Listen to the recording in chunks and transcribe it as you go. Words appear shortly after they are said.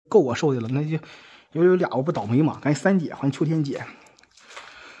够我受的了，那就有俩我不倒霉嘛。赶紧3姐，欢迎秋天姐。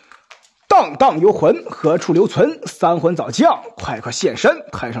荡荡游魂，何处留存？三魂早降，快快现身！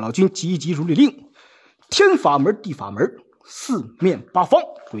太上老君急急如律令，天法门地法门，四面八方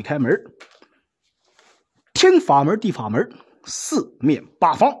鬼开门。天法门地法门，四面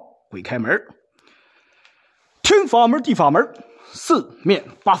八方鬼开门。天法门地法门，四面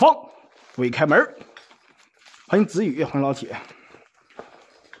八方鬼开门。欢迎子宇，欢迎老铁。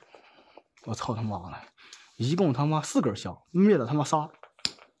我操他妈的，一共他妈4根香，灭了他妈仨。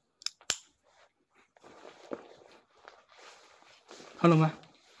看到没？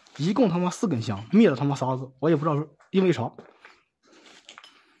一共他妈4根香，灭了他妈3个，我也不知道是因为啥。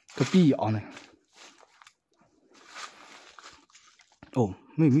这必咬呢？哦，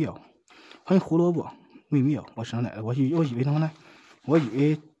没灭。欢迎胡萝卜，没灭。我上来了，我以为他妈呢，我以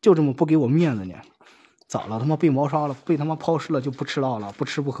为就这么不给我面子呢。咋了？他妈被谋杀了，被他妈抛尸了，就不吃辣了，不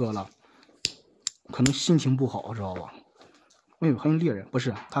吃不喝了，可能心情不好，知道吧？哎，欢迎猎人，不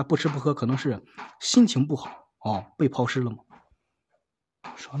是他不吃不喝，可能是心情不好哦，被抛尸了吗？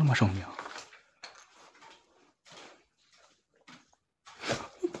啥他妈声音啊！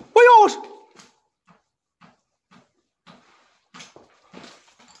哎呦！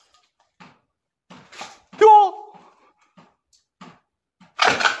哟！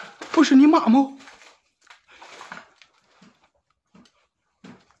不是你妈吗？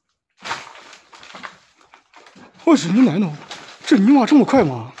我是你奶奶！这你妈这么快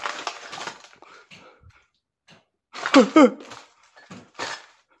吗？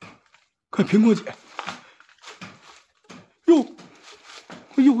快苹果姐！哟，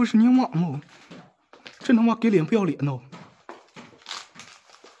哎呦，我是你妈吗？真他妈给脸不要脸哦！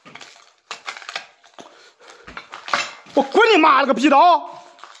我滚你妈了个逼的啊！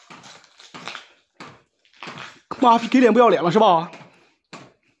妈逼给脸不要脸了是吧？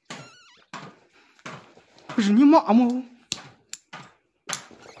不是你妈吗？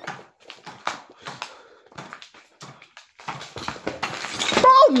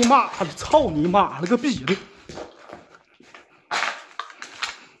你妈的，操你妈了个逼的！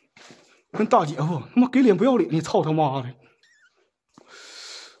跟大姐夫他妈给脸不要脸，你操他妈的！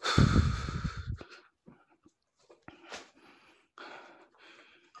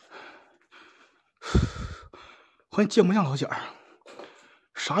欢迎芥末酱老姐儿，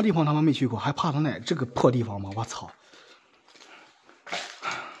啥地方他妈没去过，还怕他奶这个破地方吗？我操！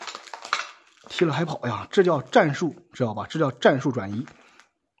踢了还跑呀，这叫战术，知道吧？这叫战术转移。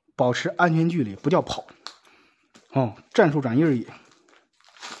保持安全距离不叫跑，哦，战术转移而已。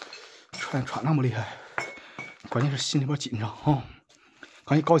喘那么厉害，关键是心里边紧张啊、哦！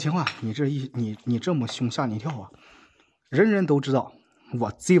关键高千万，你这么凶，吓你一跳啊！人人都知道我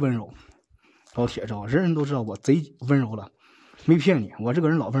贼温柔，老铁知道，人人都知道我贼温柔了，没骗你，我这个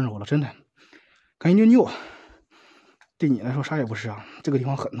人老温柔了，真的。感谢妞妞，对你来说啥也不是啊，这个地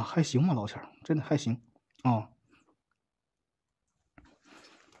方狠呐，还行吧，老铁，真的还行啊。哦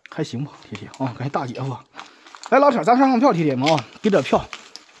还行吧，铁铁啊，感谢大姐夫，来老铁，咱上票，铁铁们啊，给点票，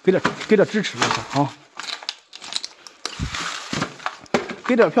给点支持一下啊，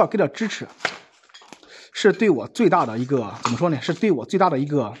给点票，给点支持，是对我最大的一个怎么说呢？是对我最大的一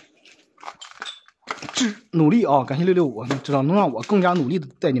个努力啊！感谢665，你知道能让我更加努力的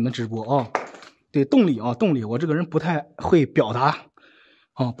在你们直播啊，对动力啊，动力，我这个人不太会表达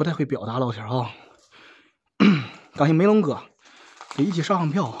啊，不太会表达，老铁啊，感谢梅龙哥。给一起上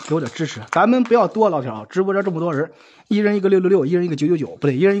票，给我点支持，咱们不要多，老铁啊！直播间这么多人，一人一个666，一人一个999，不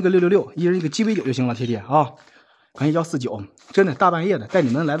对，一人一个666，一人一个鸡尾酒就行了，铁铁啊！感谢149，真的大半夜的带你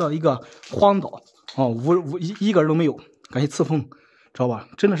们来到一个荒岛哦，一个人都没有，感谢刺锋，知道吧？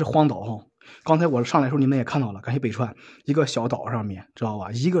真的是荒岛哈！刚才我上来的时候你们也看到了，感谢北川，一个小岛上面，知道吧？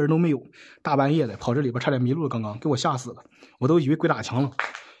一个人都没有，大半夜的跑这里边差点迷路了，刚刚给我吓死了，我都以为鬼打墙了，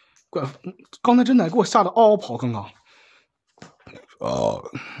刚才真的给我吓得嗷嗷跑，刚刚。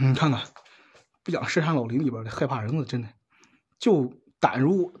你看看，不讲深山老林里边的害怕人了，真的，就胆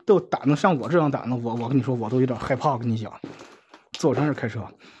子像我这样胆子，我跟你说，我都有点害怕。跟你讲，坐真是开车，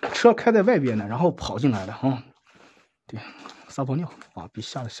车开在外边呢，然后跑进来的啊，对，撒泡尿啊，比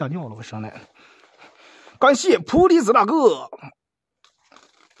吓尿了，我上来了。感谢菩提子大哥，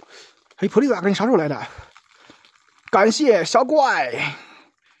哎，菩提子大哥，你啥时候来的？感谢小怪，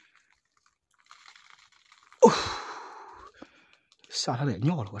哦。吓他脸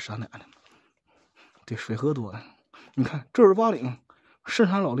尿了，我傻奶奶！对，水喝多了。你看正儿八经深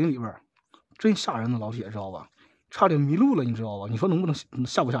山老林里边，真吓人的老铁，知道吧？差点迷路了，你知道吧？你说能不能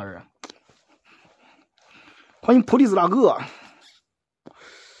吓不吓人？欢迎菩提子大哥，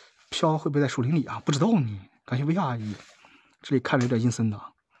飘会不会在树林里啊？不知道呢。感谢薇娅阿姨，这里看着有点阴森的。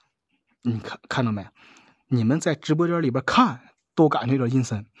你看到没？你们在直播间里边看都感觉有点阴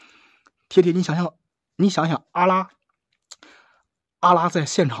森。铁铁，你想想，阿拉在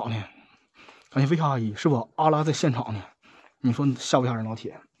现场呢，感谢微笑阿姨是不？阿拉在现场呢，你说吓不吓人，老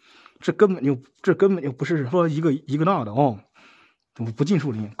铁？这根本就不是说一个那的哦，不进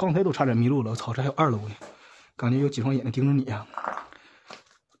树林，刚才都差点迷路了，我操，这还有2楼呢，感觉有几双眼睛盯着你啊！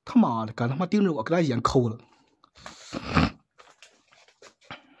他妈的，敢他妈盯着我，给他眼抠了！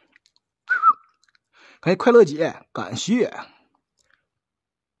感谢快乐姐，感谢。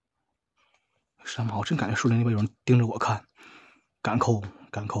什么？我真感觉树林里边有人盯着我看，敢抠。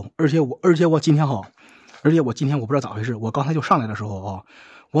而且我今天我不知道咋回事，我刚才就上来的时候啊，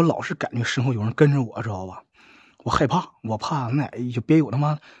我老是感觉身后有人跟着我，知道吧？我害怕，我怕那就别有他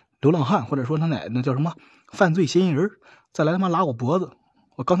妈流浪汉，或者说那叫什么犯罪嫌疑人再来他妈拉我脖子。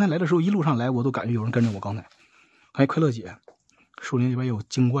我刚才来的时候一路上来我都感觉有人跟着我。刚才还有快乐姐，树林里边有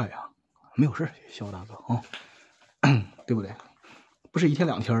精怪啊，没有事，小大哥啊，对不对？不是1天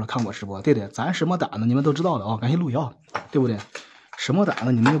2天了，看我直播，对的，咱什么胆子你们都知道的啊！感谢路遥，对不对？什么胆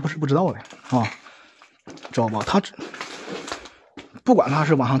子你们又不是不知道的啊，知道吧？他不管他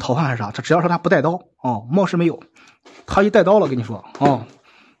是网上逃犯还是啥，他只要说他不带刀啊，冒失没有，他一带刀了，跟你说啊，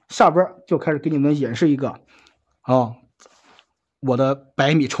下边就开始给你们演示一个啊，我的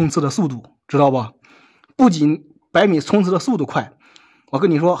100米冲刺的速度，知道吧？不仅100米冲刺的速度快，我跟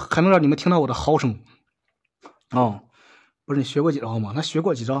你说还能让你们听到我的嚎声啊！不是你学过几招吗？那学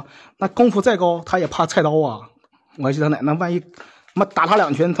过几招，那功夫再高，他也怕菜刀啊！我还记得那万一他妈打他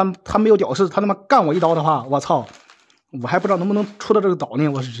2拳，他没有屌丝，他他妈干我1刀的话，我操！我还不知道能不能出到这个岛呢。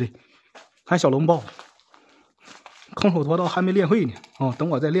我是谁？还小笼包，空手夺刀还没练会呢。哦，等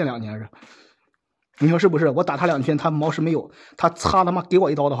我再练2年是。你说是不是？我打他2拳，他毛是没有，他擦他妈给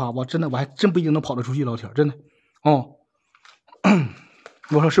我1刀的话，我还真不一定能跑得出去，老铁，真的。哦，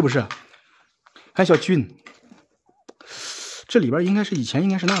我说是不是？还小军。这里边以前应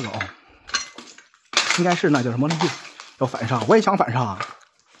该是那个啊、应该是那叫什么东西，要反杀，我也想反杀。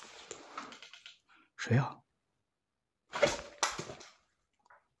谁呀、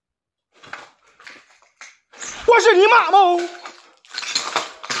我是你妈吗？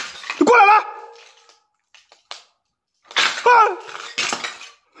你过来了！啊！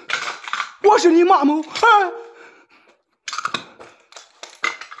我是你妈吗？啊！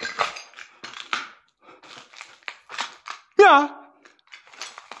呀！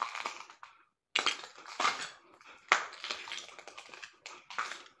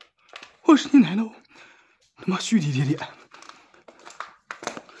我是你奶奶！他妈虚体铁铁，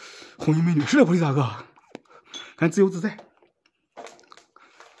红衣美女是的，菩提大哥，看自由自在。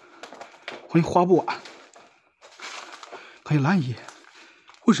欢迎花不晚，欢迎蓝姨。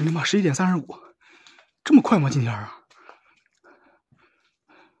为什么妈11点35，这么快吗？今天啊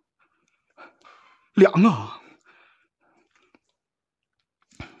，2个。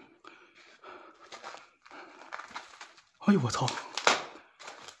哎呦我操！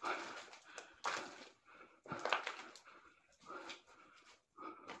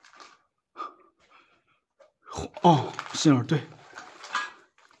哦，星儿对，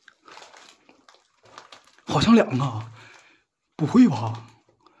好像2个，不会吧？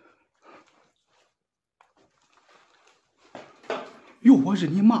哟，我是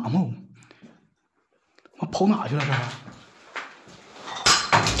你妈吗？我跑哪去了这？哎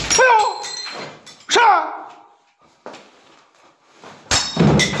呦，啥？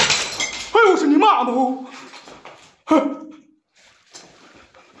哎呦，是你妈吗？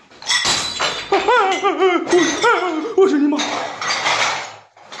我是你妈！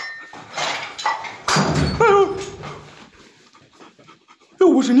哎呦，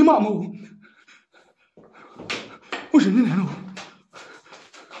我是你妈吗？我是你奶奶！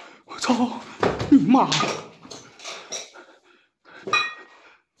我操你妈！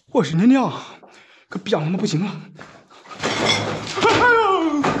我是你娘！可别他妈不行了！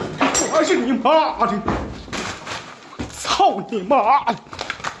我是你妈的！操你妈的！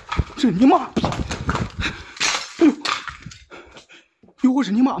这你妈逼！哟，我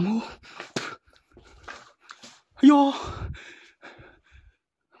是你妈吗？哎呦，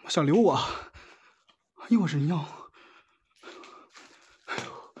想留我！哎呦，我是你娘！哎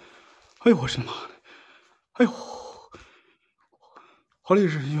呦，我是你妈的！哎呦，好厉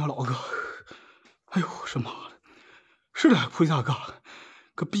害，你老哥！哎呦，我是妈的！是的，菩提大哥，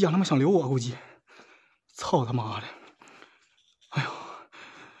可逼样他妈想留我，估计！操他妈的！哎呦，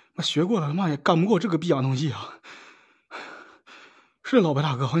那学过了，他妈也干不过这个逼样东西啊！是老白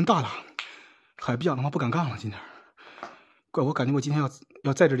大哥，欢迎大大，还逼样他妈不敢干了，今天。怪我感觉我今天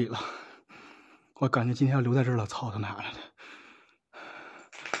要在这里了，我感觉今天要留在这儿了，操他妈的！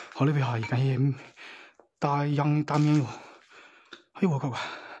好嘞，魏阿姨，感谢大绵油。哎呦我乖乖，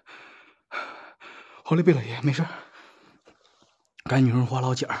好嘞，贝老爷，没事。感谢女人花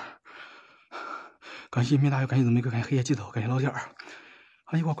老姐儿，感谢面大油，感谢紫玫瑰，感谢黑夜记头，感谢老姐儿。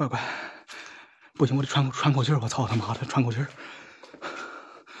哎呦我乖乖，不行，我得喘口气儿，我操他妈的，喘口气儿。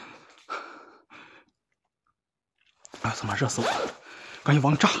哎，他妈热死我了！感谢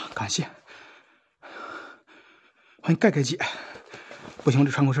王炸，感谢。欢迎盖盖姐，不行，我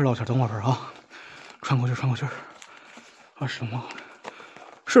得喘口气儿，老铁，等会儿啊，喘口气儿。啊，什么？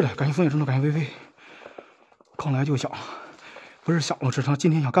是的，感谢风雨中的，感谢微微。刚来就想，不是想了，是他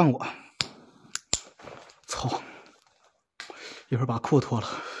今天想干我。操！一会儿把裤子脱了，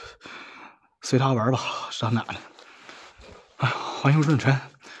随他玩吧，是他奶奶。哎呀，欢迎润晨。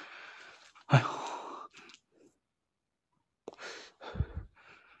哎呦，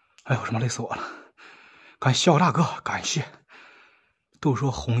哎呦，什么累死我了！感谢笑大哥，感谢。都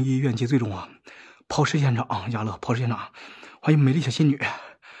说红衣怨气最重啊！抛尸现场，亚乐抛尸现场，欢迎美丽小仙女，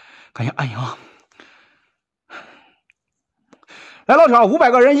感谢安阳。来，老铁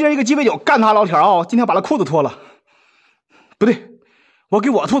，500个人，一人一个鸡尾酒，干他老铁啊！今天把他裤子脱了，不对，我给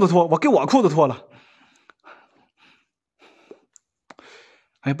我裤子脱了。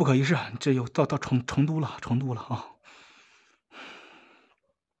哎，不可一世，这又到成都了啊！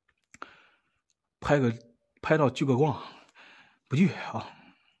拍到聚个光，不聚啊！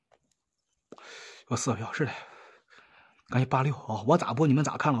有4票，是的。感谢86啊！我咋播你们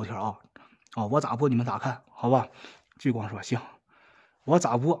咋看，老铁啊！啊，我咋播你们咋看？好吧，聚光是吧？行，我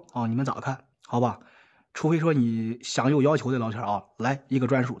咋播啊？你们咋看？好吧，除非说你想有要求的老铁啊，来一个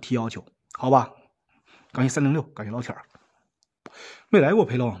专属提要求，好吧？感谢306，感谢老铁。没来过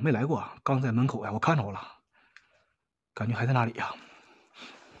陪老，没来过，刚在门口呀，我看着了，感觉还在那里呀。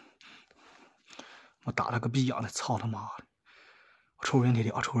我打他个逼样的，操他妈的！我抽人铁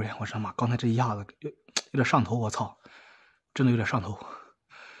啊，抽人！我他妈刚才这一下子有点上头，我操，真的有点上头。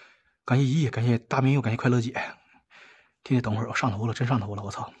感谢一亿，感谢大明又感谢快乐姐。天天等会儿，我上头了，真上头了，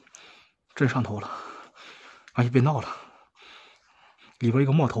我操，真上头了！感谢别闹了，里边一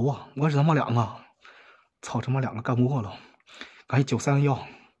个冒头啊，我是他妈2个，操他妈2个干不过了。感谢931，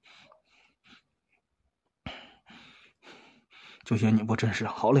就谢你不真实，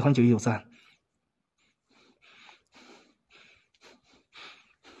好嘞，欢迎9193。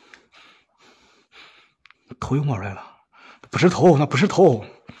头又冒出来了，不是头，那不是头，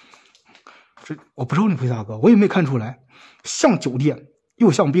这我不知道你为啥哥，我也没看出来，像酒店又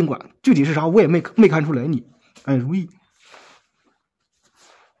像宾馆，具体是啥我也没看出来你。哎，如意，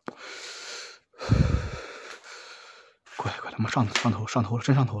快他妈上头了，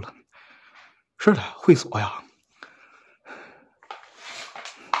真上头了，是的，会所呀，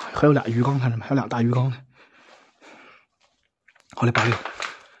还有俩鱼缸，看着没？还有俩大鱼缸呢。好嘞，86，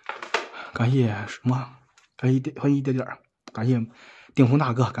感谢什么？感谢欢迎一点点，感谢顶峰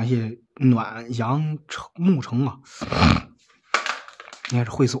大哥，感谢暖阳沐城啊，应该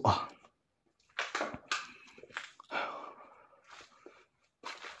是会所啊。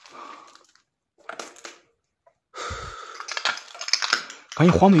欢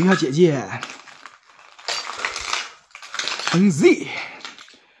迎黄美月姐姐，欢迎 Z。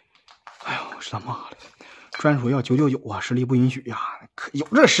哎呦，是他妈的，专属要999啊，实力不允许呀，有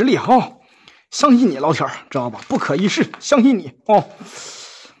这实力哈、哦。相信你，老铁儿，知道吧？不可一世，相信你哦。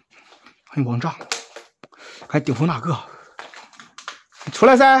欢迎王炸，还顶峰大哥，你出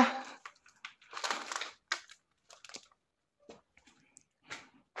来噻！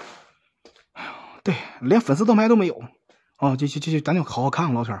哎呦，对，连粉丝灯牌都没有哦，就咱就好好看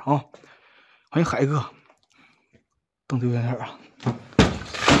看老铁儿啊。欢迎海哥，瞪得有点啊。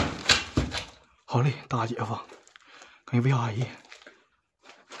好嘞，大姐夫，感谢魏阿姨。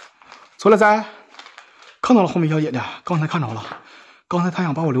出来噻！看到了后面小姐姐，刚才看着了，刚才他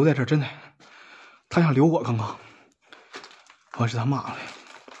想把我留在这儿，真的，他想留我。刚刚，我是他妈的，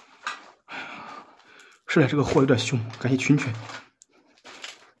是的，这个货有点凶。感谢群，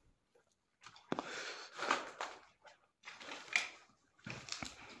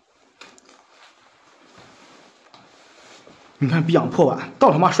你看逼养破碗，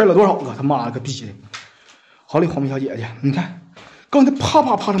到他妈摔了多少个？他妈了个逼的！好嘞，黄梅小姐姐，你看。刚才啪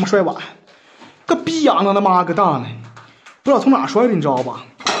他妈摔碗，个逼养的他妈个大呢，不知道从哪摔的，你知道吧？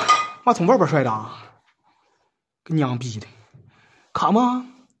妈从外边摔的啊，个娘逼的，卡吗？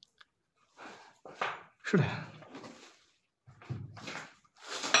是的。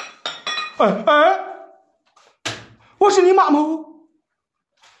哎，我是你妈吗？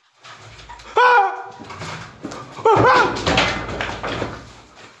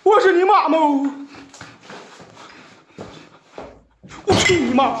我是你妈吗？我去！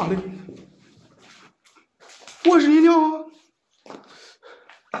你妈的！我是你娘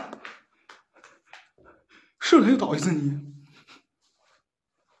啊！是了又倒一次你。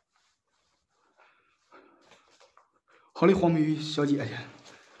好嘞，黄美玉小姐姐。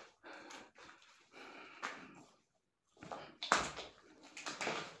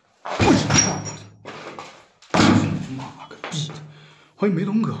妈个逼的！欢迎梅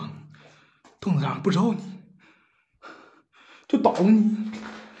龙哥，凳子上不招你，就倒你。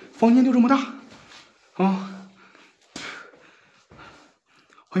房间就这么大啊！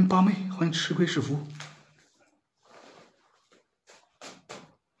欢迎八妹，欢迎吃亏是福，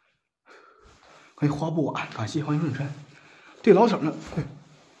欢迎花不晚，感谢欢迎润晨。对老小呢，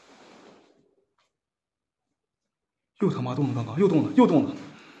又他妈动了，刚刚又动了，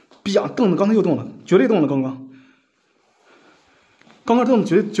逼样凳子刚才又动了，绝对动了，刚刚凳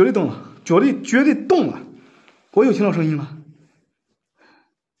子绝对动了，绝对动了，我又听到声音了。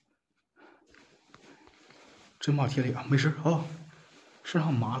真怕贴脸，没事啊，身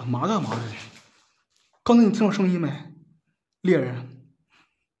上麻了，麻干嘛的？刚才你听到声音没？猎人，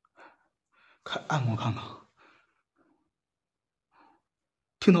开按摩看看，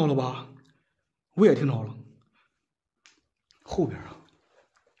听到了吧？我也听到了，后边啊，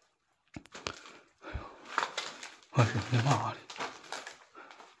我是你妈的！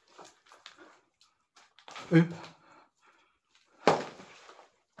哎，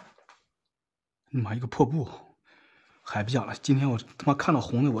你妈一个破布！海不讲了，今天我他妈看到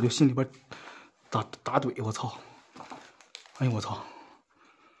红的，我就心里边打怼，我操！哎呦我操！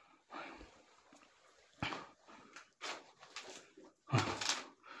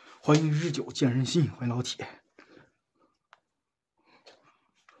欢迎日久见人心，欢迎老铁，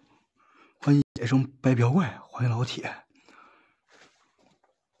欢迎野生白标怪，欢迎老铁。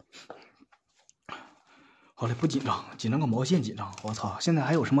好嘞，不紧张，紧张个毛线紧张！我操，现在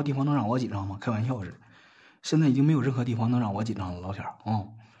还有什么地方能让我紧张吗？开玩笑似的。现在已经没有任何地方能让我紧张了，老铁啊！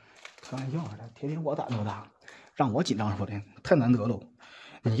开玩笑似的，天天我胆多大，让我紧张说的太难得了。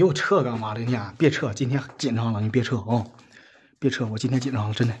你又撤干嘛的呢？别撤，今天紧张了，你别撤啊！别撤，我今天紧张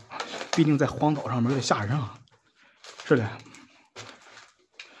了，真的。毕竟在荒岛上面有点吓人啊。是的，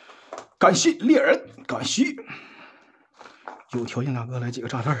感谢猎人，感谢有条件大哥来几个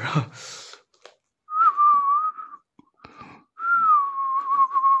炸弹啊！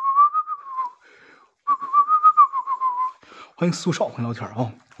欢迎苏少，欢迎老铁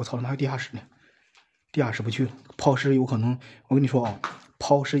啊！我操他妈还有地下室呢，地下室不去了，抛尸有可能，我跟你说啊，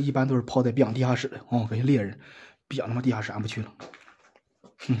抛尸一般都是抛在地下室的哦。感谢猎人，他妈地下室俺不去了，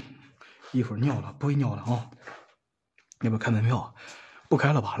一会儿尿了不会尿了啊！要不要开门票？不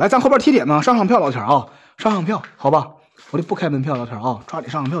开了吧？来，咱后边贴帖呢，上票老铁啊，上票好吧？我就不开门票老铁啊，抓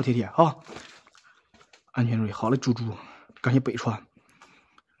紧上票贴帖啊！安全注意，好嘞，猪猪，感谢北川。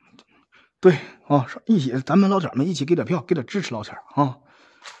对啊，一起，咱们老铁们一起给点票，给点支持老铁啊！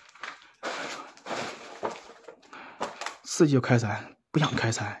刺激就开塞，不想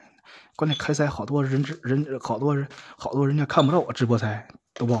开塞，关键开塞好多好多人家看不到我直播塞，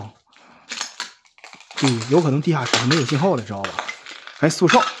懂不？对，有可能地下室没有信号了，知道吧？哎，宿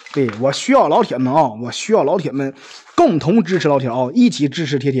舍，对我需要老铁们啊，我需要老铁们共同支持老铁啊，一起支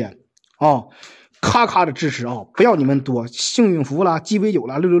持贴贴啊！咔咔的支持啊！不要你们多，幸运符啦、鸡尾酒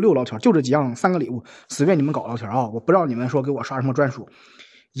啦、666老铁，就这几样3个礼物，随便你们搞老铁啊！我不让你们说给我刷什么专属，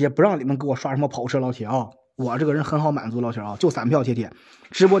也不让你们给我刷什么跑车老铁啊！我这个人很好满足老铁啊，就3票贴贴，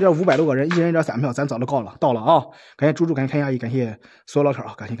直播间500多个人，一人一点3票，咱早就到了啊！感谢猪猪，感谢看亚裔，感谢所有老铁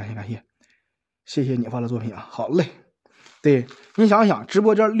啊！感谢，谢谢你发的作品啊！好嘞，对你想想，直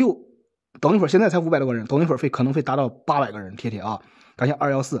播间等一会儿现在才500多个人，等一会儿可能会达到800个人贴贴啊！感谢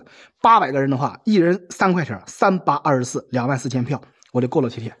214，800个人的话，一人3块钱，3824，24000票，我就够了，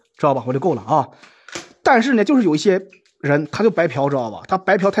贴贴，知道吧？我就够了啊！但是呢，就是有一些人他就白嫖，知道吧？他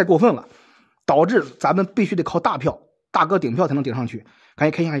白嫖太过分了，导致咱们必须得靠大票，大哥顶票才能顶上去。感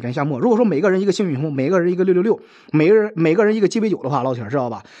谢开心，感谢夏末。如果说每个人一个幸运符，每个人一个666，每个人一个鸡尾酒的话，老铁知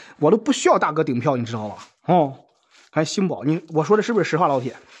道吧？我都不需要大哥顶票，你知道吧？哦，还星宝，我说的是不是实话，老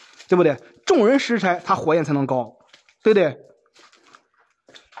铁？对不对？众人拾柴，他火焰才能高，对不对？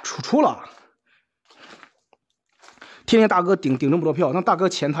出了，天天大哥顶这么多票，那大哥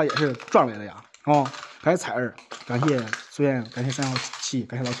钱他也是赚来的呀！哦，感谢彩儿，感谢苏燕，感谢317，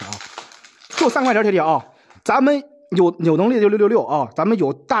感谢老铁啊！就3块钱贴贴啊！咱们有能力就666啊，咱们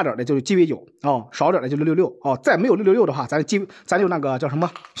有大点的就是鸡尾酒啊，少点的就666啊，再没有666的话，咱就那个叫什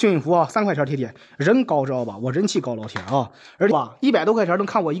么幸运符啊，3块钱贴贴，人高知道吧？我人气高，老铁啊！而且吧，100多块钱能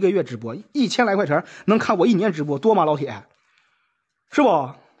看我1个月直播，1000来块钱能看我1年直播，多吗，老铁？是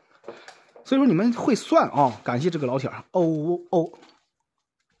不？所以说你们会算啊！感谢这个老铁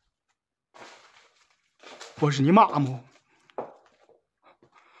我是你妈吗？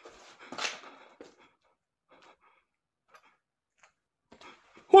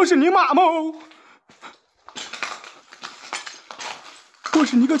我是你妈吗？我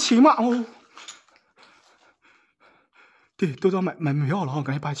是你个亲妈吗？对，都到买门票了啊！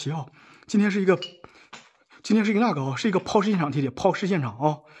感谢87号，今天是一个那个啊，是一个抛尸现场，铁铁抛尸现场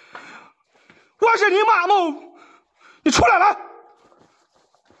啊！我是你妈吗？你出来来！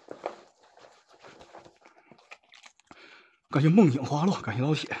感谢梦影花落，感谢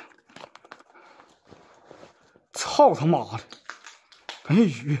老铁。操他妈的！感谢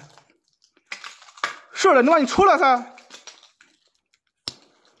雨。是的，那你出来噻！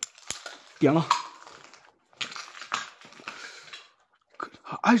点了。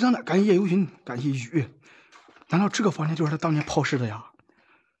爱上哪？感谢夜游云，感谢雨。难道这个房间就是他当年抛尸的呀？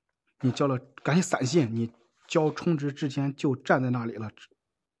你交了，感谢散线，你交充值之前就站在那里了，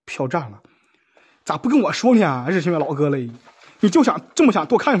票站了。咋不跟我说呢？日新月老哥嘞，你就想这么想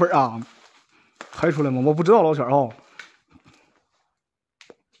多看一会啊？还出来吗？我不知道老铁哦。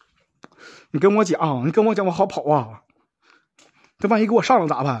你跟我讲，我好跑啊。这万一给我上了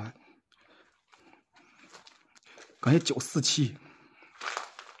咋办？感谢947，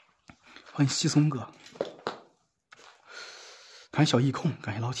欢迎西松哥，感谢小异控，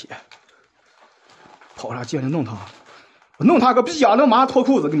感谢老铁。跑啥？接着弄他，我弄他个屁啊！那马上脱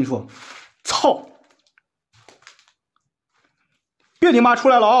裤子，跟你说，操！别你妈出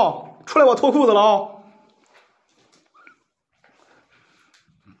来了啊！出来我脱裤子了啊！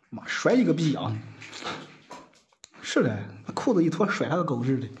妈甩你个逼啊！是的，那裤子一脱甩他个狗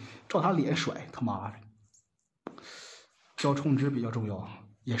日的，照他脸甩，他妈的！交充值比较重要，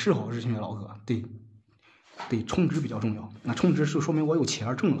也是好日新月老哥，对，充值比较重要。那充值是说明我有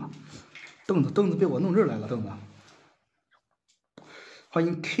钱挣了。凳子被我弄这儿来了，凳子。欢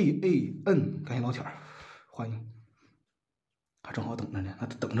迎 KAN， 感谢老铁儿，欢迎。他正好等着呢，那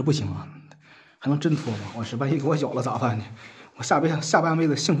等着不行啊，还能真脱吗？我是万一给我咬了咋办呢？我下半辈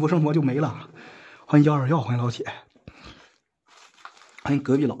子幸福生活就没了。欢迎121，欢迎老铁，欢迎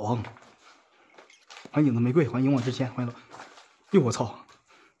隔壁老王，欢迎影子玫瑰，欢迎勇往直前，欢迎老。哟我操！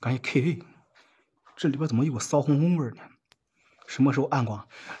感谢 KA， 这里边怎么有个骚烘烘味呢？什么时候暗光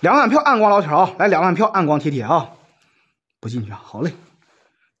？2万票暗光老铁啊！来2万票暗光铁铁啊！不进去啊！好嘞。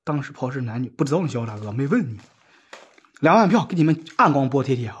当时抛尸男女不知道你小大哥没问你。2万票给你们暗光播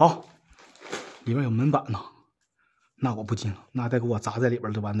铁铁啊！里边有门板呢，那我不进了，那再给我砸在里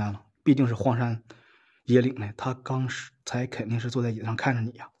边就完蛋了。毕竟是荒山野岭呢，他刚才肯定是坐在椅子上看着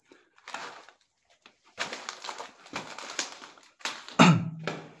你呀。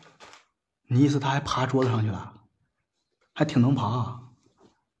你意思他还爬桌子上去了？还挺能爬啊！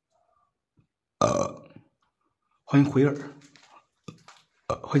欢迎回耳，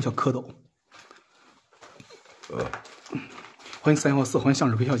欢迎小蝌蚪，欢迎314，欢迎向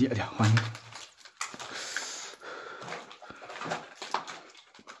日葵小姐姐，欢迎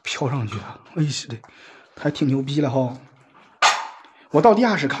飘上去啊！哎是的，他还挺牛逼了哈！我到地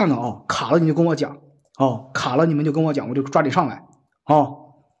下室看看啊，卡了你就跟我讲哦，卡了你们就跟我讲，我就抓紧上来哦。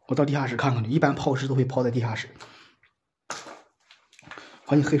我到地下室看看去，一般抛尸都会抛在地下室。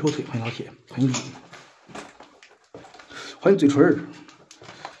欢迎黑手腿，欢迎老铁，欢迎你，欢迎嘴唇儿。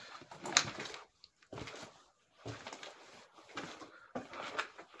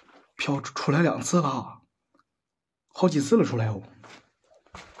飘出来2次了，好几次了出来哦。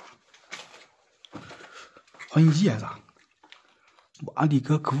欢迎叶子，我的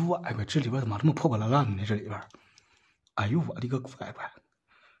个乖乖，这里边怎么这么破破烂烂的呢？这里边，哎呦我的个乖乖，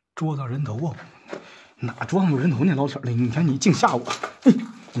捉到人头啊！哪撞到人头呢？老铁儿的，你看你净吓我，嘿，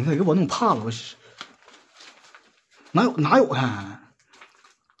你再给我弄怕了，我是哪有看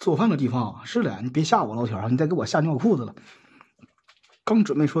做饭的地方？是的，你别吓我，老铁儿，你再给我吓尿裤子了。刚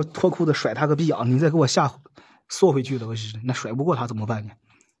准备说脱裤子甩他个逼啊，你再给我吓缩回去了，我是那甩不过他怎么办呢？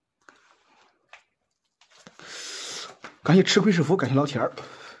感谢吃亏是福，感谢老铁儿，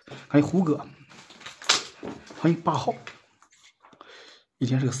感谢胡哥，欢迎8号。以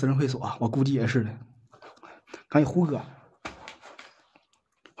前是个私人会所啊，我估计也是的。感谢胡哥，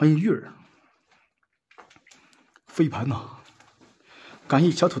欢迎玉儿，飞盘呐，感谢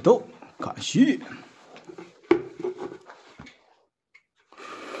小土豆，感谢。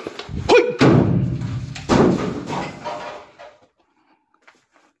嘿，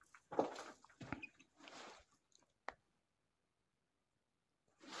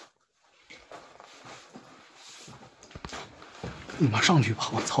你妈上去吧！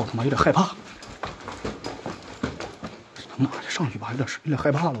我操他妈有点害怕。他妈的上去吧，有点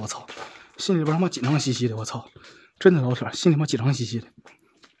害怕了。我操，心里边他妈紧张兮兮的。我操，真的老铁，心里他妈紧张兮兮的。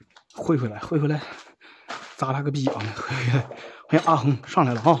回回来，砸他个逼啊！欢迎阿恒上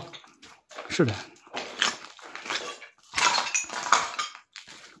来了啊！是的，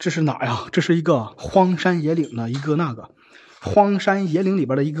这是哪呀？这是一个荒山野岭的一个荒山野岭里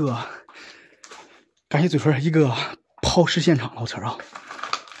边的一个，感谢嘴唇，一个抛尸现场，老铁啊！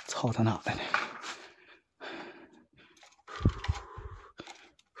操他哪来的？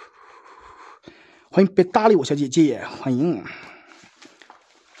欢迎别搭理我小姐姐，欢迎！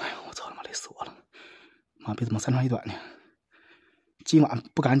哎呀，我操他妈累死我了！妈逼，怎么三长一短呢？今晚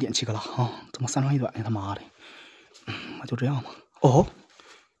不敢点7个了啊！怎么3长1短呢？他妈的！那就这样吧。哦，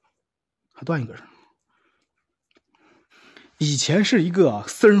还断一根。以前是一个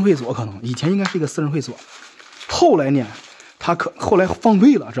私人会所，可能以前应该是一个私人会所，后来呢，后来放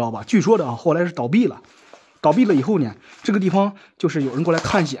退了，知道吧？据说的啊，后来是倒闭了。倒闭了以后呢，这个地方就是有人过来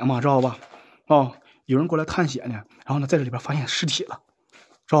探险嘛，知道吧？哦，有人过来探险呢，然后呢，在这里边发现尸体了。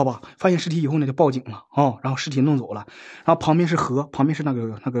知道吧？发现尸体以后呢，就报警了啊、然后尸体弄走了，然后旁边是河，旁边是那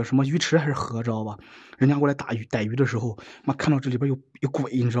个什么鱼池还是河，知道吧？人家过来逮鱼的时候，妈看到这里边有鬼，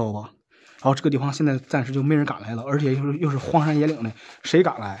你知道吧？然后这个地方现在暂时就没人敢来了，而且又是荒山野岭的，谁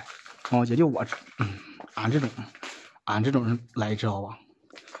敢来？哦，也就我，俺这种人来，知道吧？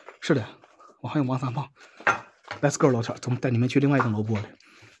是的，我还有王三胖 ，Let's go， 老铁，咱们带你们去另外一栋楼播了，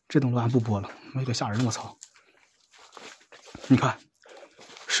这栋楼俺不播了，有点吓人，我操！你看。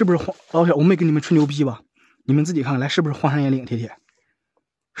是不是老铁？我没跟你们吹牛逼吧？你们自己看看来，是不是荒山野岭？铁铁，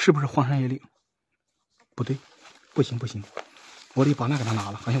是不是荒山野岭？不对，不行，我得把那给他拿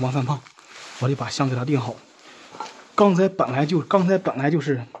了。感谢王三胖，我得把香给他订好。刚才本来就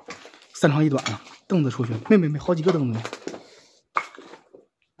是3长1短啊，凳子出去，没，好几个凳子呢。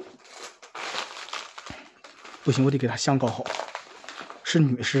不行，我得给他香搞好。是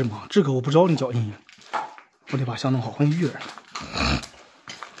女士吗？这个我不知道你脚印，我得把香弄好。欢迎玉儿。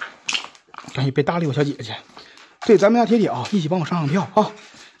感谢别搭理我小姐姐，对，咱们家铁铁啊，一起帮我上票啊！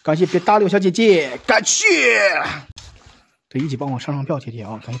感谢别搭理我小姐姐，感谢，对，一起帮我上票，铁铁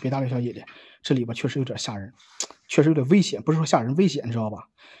啊！感谢别搭理我小姐姐，这里边确实有点吓人，确实有点危险，不是说吓人，危险，你知道吧？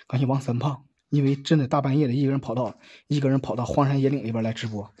感谢王三胖，因为真的大半夜的，一个人跑到荒山野岭里边来直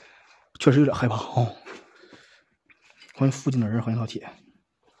播，确实有点害怕哦。欢迎附近的人，欢迎老铁。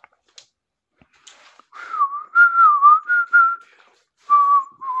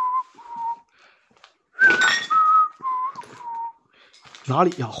哪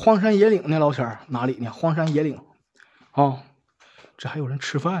里呀？荒山野岭呢，老铁儿？哪里呢？荒山野岭，啊，这还有人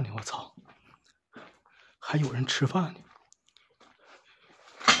吃饭呢！我操，还有人吃饭呢！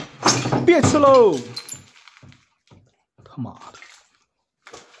别吃喽！他妈的！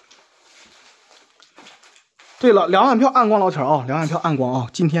对了，2万票暗光，老铁儿啊，2万票暗光啊！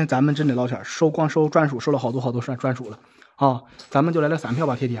今天咱们真的老铁儿收专属，收了好多专属了啊！咱们就来了3票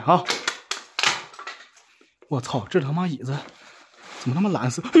吧，铁铁啊！我操，这他妈椅子！怎么他妈蓝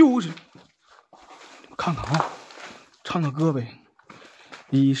色？哎呦我去！看看啊，唱个歌呗。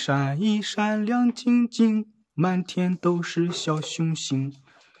一闪一闪亮晶晶，满天都是小星星，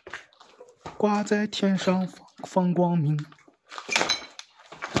挂在天上放光明。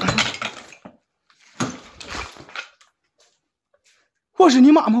我是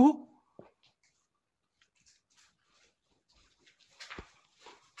你妈吗？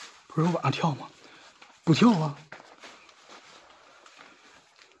不是我晚上跳吗？不跳啊！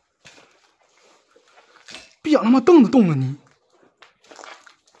别让他妈凳子动了你！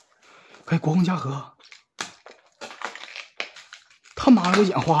哎，国风嘉禾，他妈的我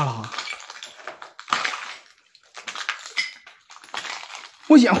眼花了！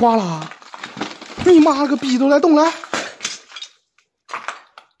我眼花了！你妈了个逼，都来动来！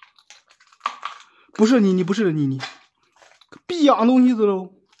不是你不是你逼养东西子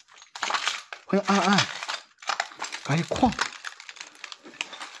喽！欢迎安安，感谢矿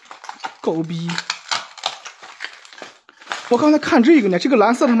狗逼！我刚才看这个呢，这个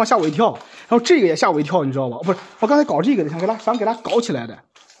蓝色他妈吓我一跳，然后这个也吓我一跳，你知道吧？不是，我刚才搞这个的，想给他搞起来的，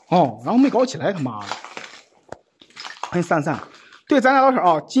哦，然后没搞起来，他妈的！欢迎散散，对，咱俩老铁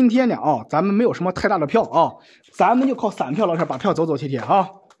啊，今天呢啊，咱们没有什么太大的票啊，咱们就靠3票老铁把票走铁铁啊！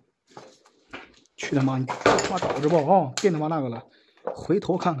去他妈，你他妈找着不啊？别他妈那个了，回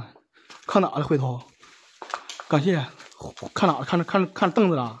头看看，看哪了？回头，感谢，看哪了？看凳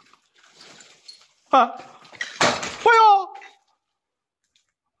子了啊！哎呦！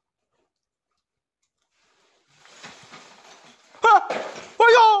哎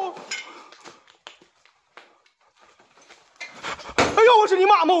呦！哎呦！我是你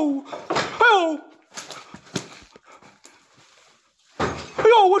妈吗？哎呦！哎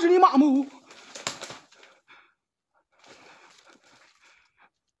呦！我是你妈吗？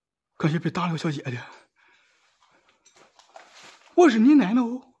感谢被搭理小姐姐。我是你奶奶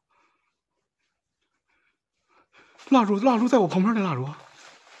哦。蜡烛在我旁边的蜡烛。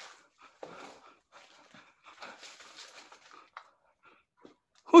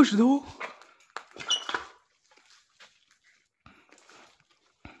我是的哦。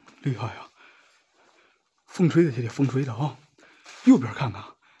厉害呀！风吹的，姐姐，风吹的啊！右边看看，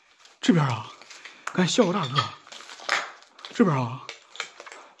这边啊，看笑个大哥，这边啊，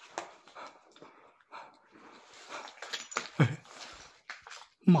哎，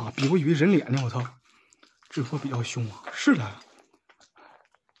妈逼！我以为人脸呢，我操！这货比较凶啊！是的。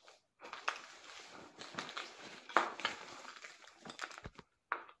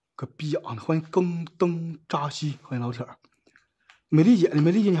个逼样的！欢迎更登扎西，欢迎老铁儿。美丽姐呢？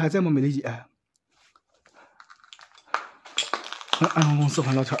美丽姐你还在吗？美丽姐。欢迎安康公司，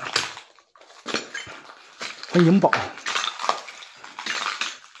欢迎老铁儿。欢迎银宝。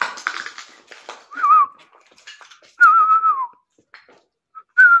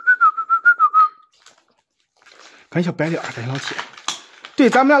感谢小白脸，感谢老铁。对，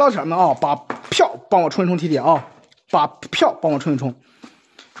咱们家老铁们啊，把票帮我冲一冲，提点啊，把票帮我冲一冲。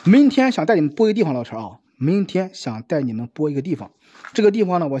明天想带你们播一个地方，老铁啊，明天想带你们播一个地方。这个地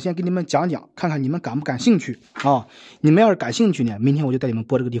方呢，我先给你们讲讲，看看你们感不感兴趣啊？你们要是感兴趣呢，明天我就带你们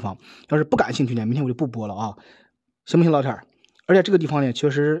播这个地方；要是不感兴趣呢，明天我就不播了啊，行不行，老铁？而且这个地方呢，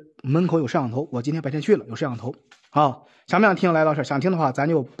确实门口有摄像头，我今天白天去了，有摄像头啊。想不想听？来，老铁，想听的话，咱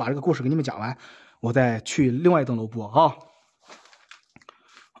就把这个故事给你们讲完，我再去另外一栋楼播啊。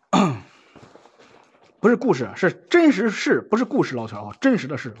不是故事，是真实事，不是故事，老铁啊，真实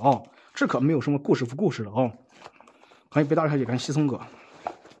的事啊，这可没有什么故事不故事的啊。欢迎北大小姐，感谢西松哥。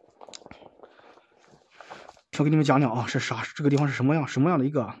我给你们讲讲啊，是啥？这个地方是什么样的一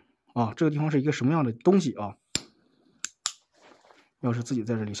个啊？这个地方是一个什么样的东西啊？要是自己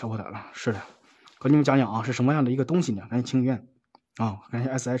在这里小破胆了，是的，给你们讲讲啊，是什么样的一个东西呢？感谢情愿啊，感谢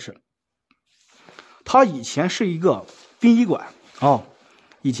SH。它以前是一个殡仪馆啊，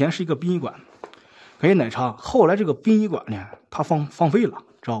以前是一个殡仪馆。感谢奶茶。后来这个殡仪馆呢，它荒废了，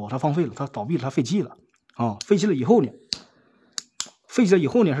知道吧？它荒废了，它倒闭了，它废弃了啊！废弃了以后呢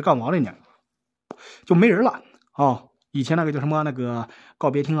是干嘛的呢？就没人了啊！以前那个叫什么那个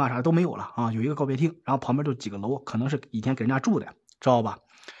告别厅啊啥都没有了啊，有一个告别厅，然后旁边就几个楼，可能是以前给人家住的，知道吧？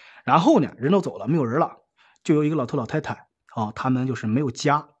然后呢，人都走了，没有人了，就有一个老头老太太啊，他们就是没有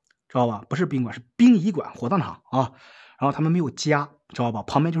家，知道吧？不是殡仪馆，是殡仪馆，火葬场啊。然后他们没有家，知道吧？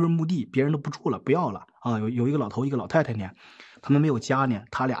旁边就是墓地，别人都不住了，不要了啊。有一个老头，一个老太太呢，他们没有家呢，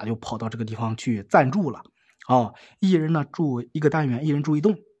他俩就跑到这个地方去暂住了啊。一人呢住一个单元，一人住一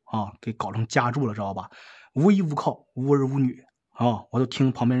栋啊，给搞成家住了，知道吧？无依无靠，无儿无女啊，我都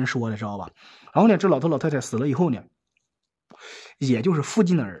听旁边人说的，知道吧？然后呢，这老头老太太死了以后呢，也就是附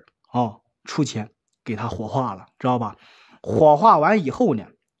近的人啊出钱给他火化了，知道吧？火化完以后呢，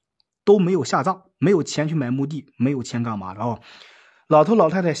都没有下葬，没有钱去买墓地，没有钱干嘛的啊？老头老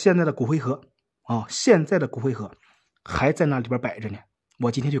太太现在的骨灰盒啊，现在的骨灰盒还在那里边摆着呢。我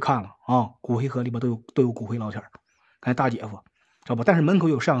今天去看了啊，骨灰盒里边都有骨灰，老铁儿，看大姐夫，知道吧？但是门口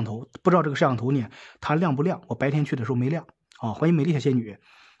有摄像头，不知道这个摄像头呢，它亮不亮？我白天去的时候没亮啊。欢迎美丽小仙女，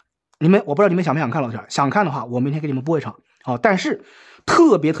我不知道你们想不想看，老铁儿？想看的话，我明天给你们播一场啊。但是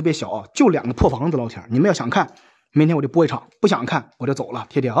特别小啊，就2个破房子，老铁儿，你们要想看，明天我就播一场；不想看我就走了，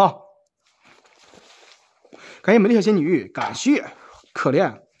贴贴啊。感谢美丽小仙女，感谢可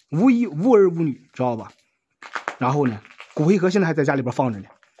怜无儿无女，知道吧？然后呢，骨灰盒现在还在家里边放着呢。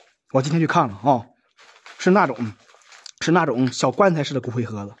我今天去看了啊，是那种小棺材式的骨灰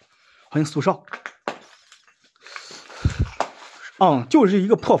盒子。欢迎苏少。就是一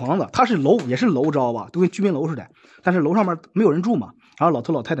个破房子，它是楼，也是楼，知道吧？都跟居民楼似的，但是楼上面没有人住嘛。然后老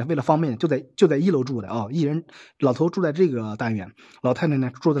头老太太为了方便，就在1楼住的啊。老头住在这个单元，老太太呢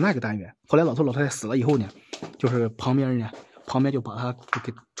住在那个单元。后来老头老太太死了以后呢，就是旁边就把他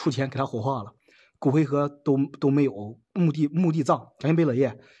给出钱给他火化了，骨灰盒都没有，墓地葬。感谢贝勒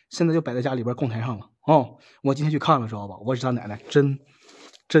爷，现在就摆在家里边供台上了哦。我今天去看了，知道吧？我是他奶奶，真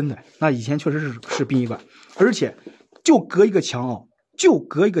的，那以前确实是殡仪馆，而且就隔一个墙啊，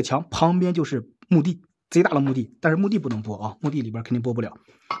旁边就是墓地。贼大的墓地，但是墓地不能播啊，墓地里边肯定播不了。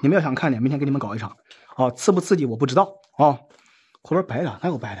你们要想看呢，明天给你们搞一场啊，刺不刺激我不知道啊。后边白的，哪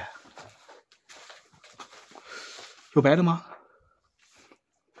有白的？有白的吗？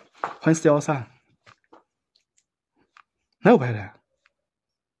欢迎413，哪有白的？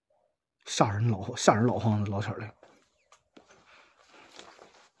吓人老晃子，老铁儿的，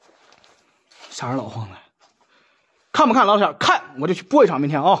吓人老晃子。看不看，老铁儿？看，我就去播一场，明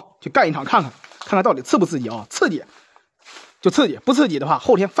天啊，去干一场，看看到底刺不刺激啊？刺激就刺激，不刺激的话，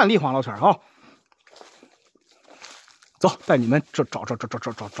后天犯地方，老铁儿啊。走，带你们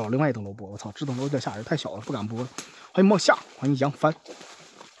找另外一栋楼播。我操，这栋楼有点吓人，太小了，不敢播了。欢迎冒夏，欢迎杨帆。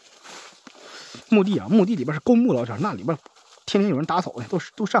墓地啊，墓地里边是公墓，老铁，那里边天天有人打扫的，都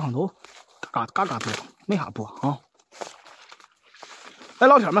摄像头，嘎嘎播，没啥播啊。来，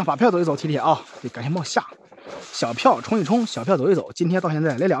老铁们，把票走一走，提铁啊！对，感谢冒夏，小票冲一冲，小票走一走。今天到现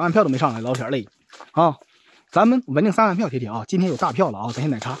在连2万票都没上来，老铁嘞啊！咱们稳定3万票，提铁啊！今天有大票了啊！感谢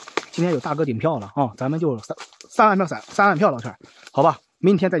奶茶，今天有大哥顶票了啊！咱们就3万票3万票，老铁，好吧？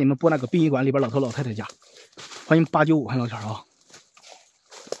明天带你们播那个殡仪馆里边老头老太太家。欢迎895，欢迎老铁啊！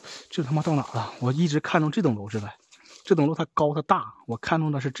这他妈到哪了？我一直看中这栋楼之外，这栋楼它高它大，我看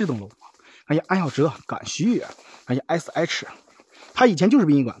中的是这栋楼。感谢安小哲，感谢感谢 SH。他以前就是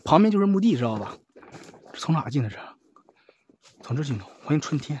殡仪馆，旁边就是墓地，知道吧？从哪进的这？从这进的。欢迎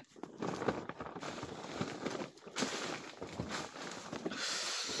春天。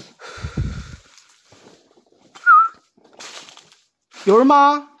有人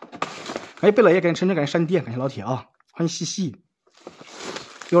吗？感谢贝老爷，感谢晨晨，感谢山店，感谢老铁啊！欢迎西西。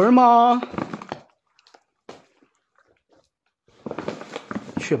有人吗？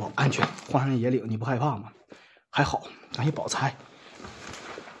确保安全，荒山野岭，你不害怕吗？还好，感谢宝财。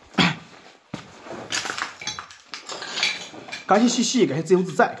感谢西西，感谢自由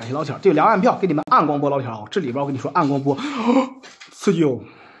自在，感谢老铁，这2万票给你们暗光播，老铁啊！这里边我跟你说暗光播，刺激哦！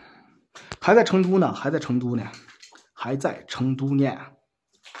还在成都呢，还在成都呢，还在成都呢。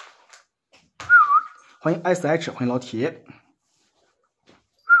欢迎 SH， 欢迎老铁。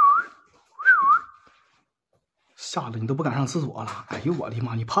吓得你都不敢上厕所了！哎呦我的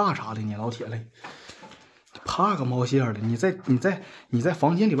妈，你怕啥的你老铁嘞？怕个毛线的！你在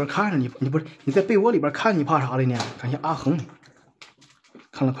房间里边看着你不是你在被窝里边看你怕啥的呢？感谢阿恒。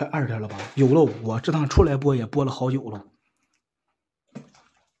看了快20天了吧？有喽，我这趟出来播也播了好久了，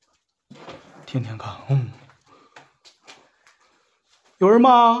天天看。有人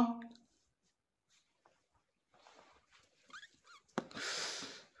吗？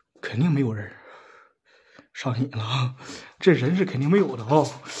肯定没有人。上瘾了啊！这人是肯定没有的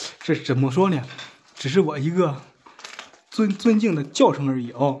哦。这怎么说呢？只是我一个尊敬的叫声而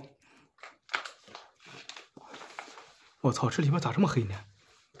已哦。我操，这里边咋这么黑呢？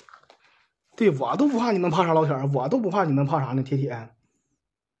对，我都不怕你们怕啥，老铁儿，我都不怕你们怕啥呢？铁铁。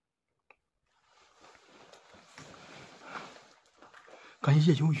感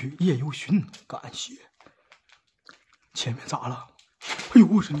谢夜游寻，感谢。前面咋了？哎呦，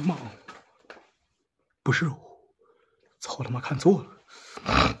我是你妈！不是哦，操他妈，看错了。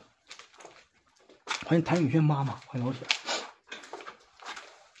欢迎谭宇轩妈妈，欢迎老铁。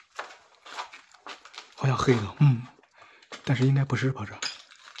好像黑了，但是应该不是吧？这。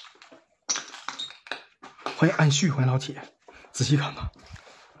欢迎安旭，欢迎老铁，仔细看看，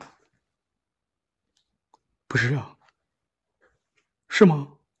不是啊？是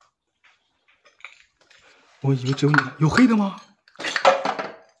吗？我以为只有你，有黑的吗？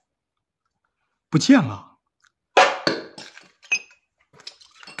不见了。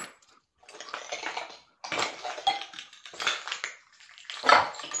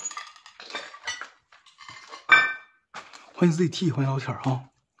欢迎 ZT， 欢迎老铁啊！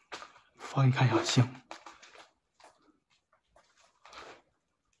发给你看一下，行。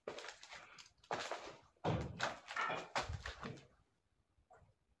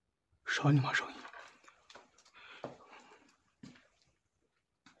啥你妈声音？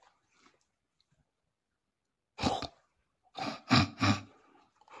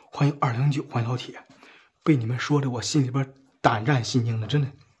欢迎209，欢迎老铁。被你们说的我心里边胆战心惊的，真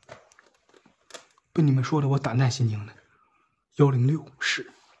的。被你们说的我胆战心惊的。106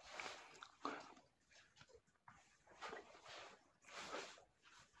是。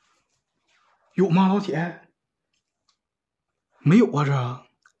有吗，老铁？没有啊，这。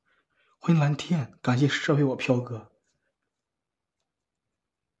欢迎蓝天，感谢设备我飘哥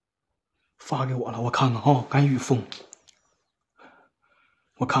发给我了，我看看啊，感谢雨风，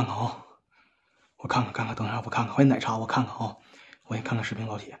我看看啊，我看看，等一下我看看，欢迎奶茶，我看看啊，我也看看视频，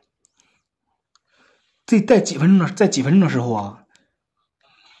老铁。这在几分钟呢？在几分钟的时候啊？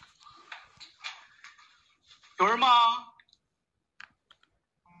有人吗？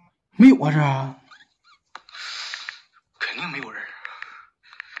没有啊，这。肯定没有人。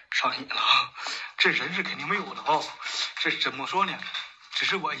上瘾了，这人是肯定没有的哦。这怎么说呢？只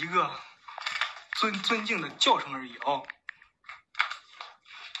是我一个尊敬的叫声而已哦。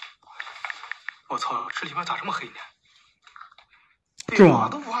我操，这里边咋这么黑呢？对，我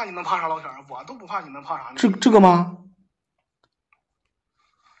都不怕你们怕啥，老铁儿，我都不怕你们怕啥呢？这个吗？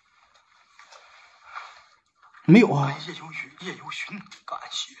没有啊。夜游寻，感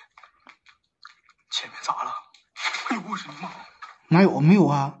谢。前面咋了？哎呦我是你妈！哪有？没有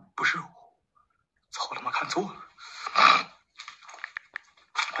啊！不是我，操他妈看错了！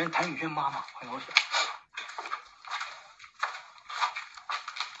欢迎谭宇轩妈妈，欢迎老铁。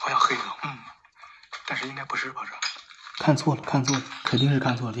好像黑了，但是应该不是吧？这看错了，看错了，肯定是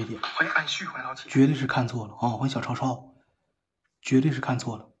看错了，弟弟。欢迎安旭，欢迎老铁。绝对是看错了啊！欢迎小超超，绝对是看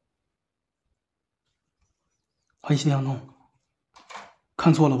错了。欢迎心相通，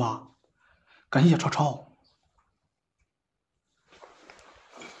看错了吧？感谢小超超。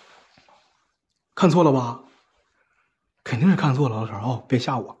看错了吧？肯定是看错了，老铁哦，别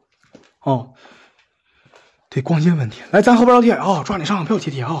吓我哦。对，光线问题。来，咱后边老铁啊，抓紧上票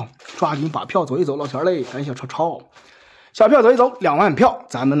贴贴啊，抓紧把票走一走，老铁嘞，感谢小超超，小票走一走，2万票，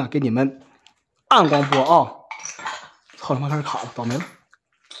咱们呢给你们暗光播啊。操他妈，开始卡了，倒霉了。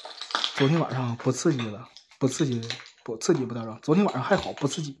昨天晚上不刺激了，不刺激不到这。昨天晚上还好，不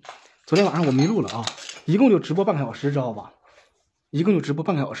刺激。昨天晚上我迷路了啊，一共就直播半个小时，知道吧？一共就直播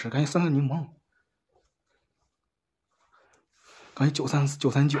半个小时，感谢三色柠檬。感谢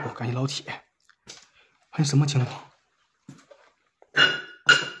93939，感谢老铁。欢迎什么情况？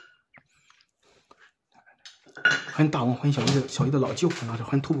欢迎大王，欢迎小姨的老舅，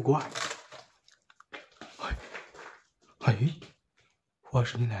欢迎吐不怪。哎，我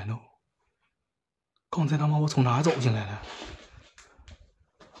是你奶酪。刚才他妈我从哪走进来的？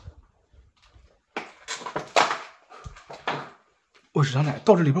我是张奶，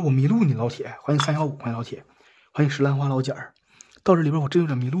到这里边我迷路你老铁。欢迎315，欢迎老铁。欢迎石兰花老姐儿。到这里边我真有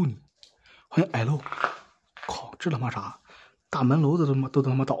点迷路你。欢迎矮漏。靠，这他妈啥？大门楼子都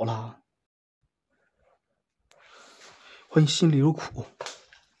他妈倒了。欢迎心里有苦。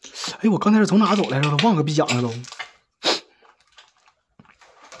哎，我刚才是从哪走来着？都忘个逼讲了都。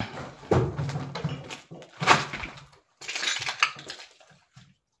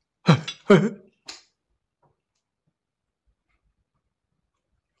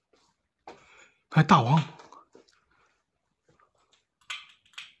哎，大王，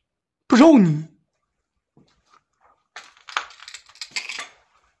不肉你。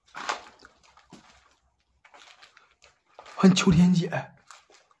欢迎秋天姐，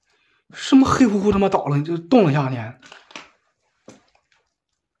什么黑乎乎他妈倒了，你就动了一下呢？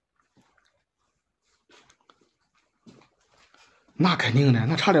那肯定的，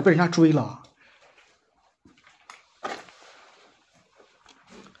那差点被人家追了。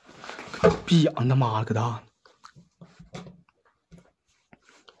逼养他妈了个蛋！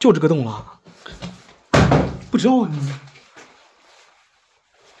就这个洞了，不知道你。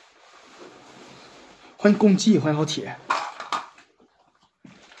欢迎公鸡，欢迎老铁。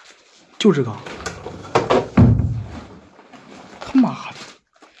就这个，他妈的！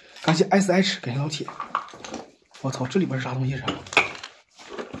感谢 SH， 感谢老铁。我操，这里边是啥东西是？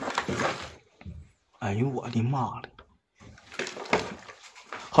哎呦我的妈了！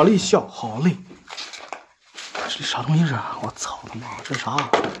好嘞，笑，好嘞。这里啥东西是？我操他妈，这啥？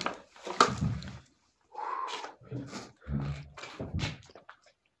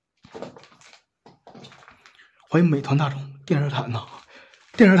欢迎美团大众电热毯呐，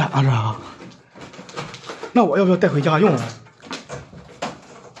电热毯啊，这啥？那我要不要带回家用？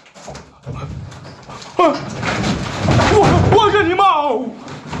我是你妈！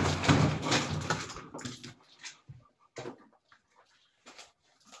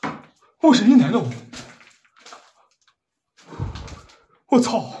我是你奶酪！我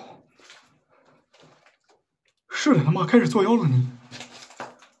操！是的，他妈开始作妖了你！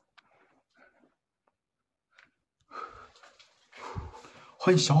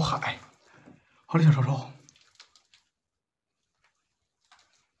欢迎小海，好嘞，小超超。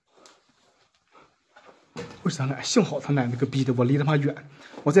我是咱奶，幸好他奶那个逼的，我离他妈远，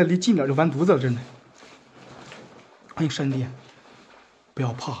我再离近点就完犊子了，真的。欢迎山爹，不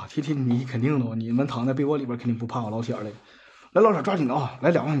要怕，贴贴你肯定的，你们躺在被窝里边肯定不怕，老铁嘞。来，老铁抓紧的啊，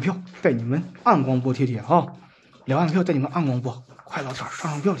来2万票，带你们暗光播贴贴啊，2万票带你们暗光播，快老铁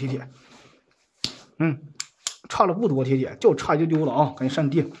上票贴贴。差了不多贴贴，就差1丢了啊！感谢山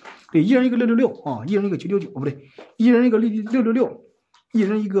爹，对，一人一个666啊，一人一个999，不对，一人一个666，一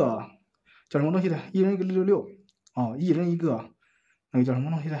人一个叫什么东西的？一人一个666啊，一人一个那个叫什么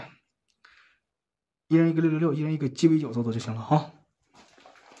东西的？一人一个666，一人一个鸡尾酒走走就行了啊！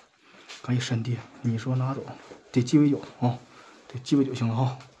感谢山爹，你说拿走？对，鸡尾酒啊，对，鸡尾酒行了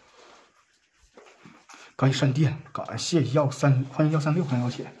啊！感谢山爹，感谢136，欢迎136，欢迎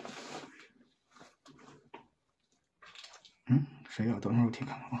老铁。谁呀？等会儿我听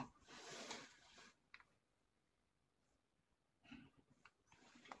看看啊。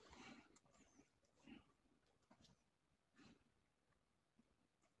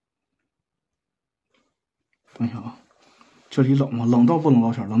看一下啊，这里冷吗？冷到不冷，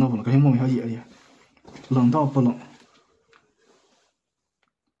老铁，冷到不冷。感谢梦梦小姐姐，冷到不冷。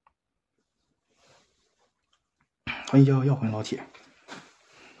欢迎111，欢迎老铁。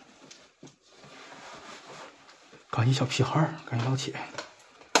感谢小屁孩儿，感谢老铁。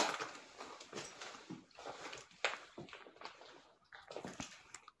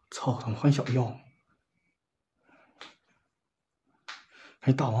操他妈！欢迎小妖，欢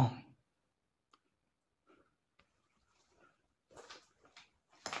迎大王。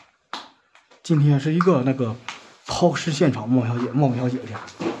今天是一个那个抛尸现场，梦小姐，梦小姐姐，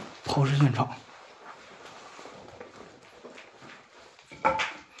抛尸现场。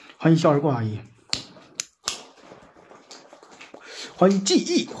欢迎笑而过阿姨，欢迎记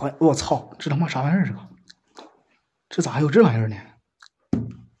忆，欢迎我操，这他妈啥玩意儿？这咋还有这玩意儿呢？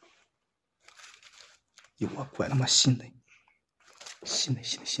有啊，怪他妈新的，新的，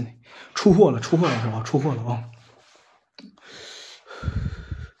出货了是吧？出货了啊！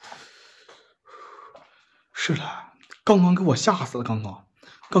是的，刚刚给我吓死了，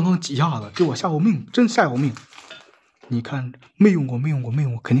刚刚几下子给我吓我命，真吓我命！你看，没用过，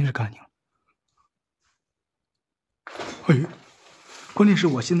肯定是干净。哎，关键是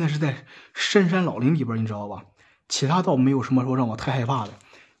我现在是在深山老林里边，你知道吧？其他倒没有什么说让我太害怕的，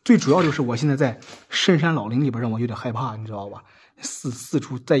最主要就是我现在在深山老林里边，让我有点害怕，你知道吧？四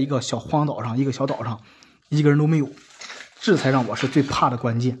处在一个小荒岛上，一个小岛上，一个人都没有，这才让我是最怕的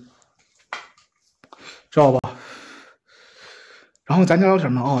关键，知道吧？然后咱家老铁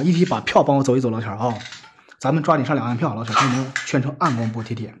们啊，一起把票帮我走一走，老铁啊，咱们抓紧上2万票，老铁朋友们全程按广播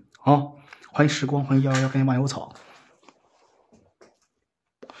贴贴啊！欢迎时光，欢迎111，感谢万有草，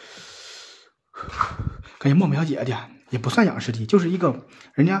感谢默默小姐姐，也不算养尸体，就是一个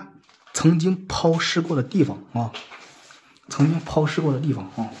人家曾经抛尸过的地方啊，曾经抛尸过的地方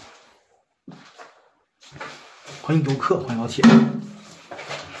啊！欢迎游客，欢迎老铁，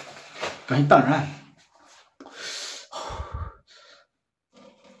感谢淡然。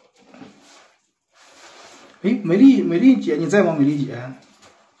哎，美丽姐你在吗？美丽姐，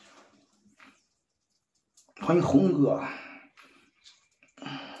欢迎红哥，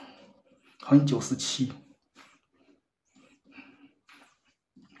欢迎947，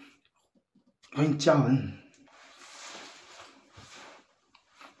欢迎嘉文，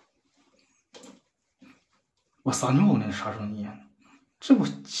我撒尿呢，啥声音？这不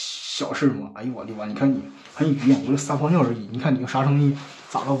小事吗？哎呦我的妈！你看你，欢迎雨燕，我就撒泡尿而已，你看你有啥声音？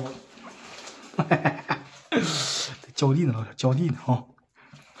咋了我？浇地呢，老师，浇地呢啊！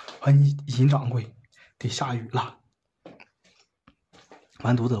欢迎尹掌柜，得下雨了，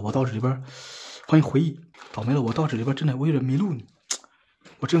完犊子了！我到这里边，欢迎回忆，倒霉了！我到这里边真的我有点迷路呢，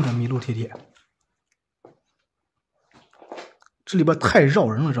我真有点迷路，铁铁。这里边太绕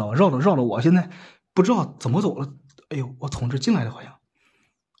人了，知道吧？绕了，我现在不知道怎么走了。哎呦，我从这进来的好像，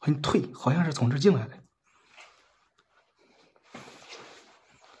欢迎退，好像是从这进来的。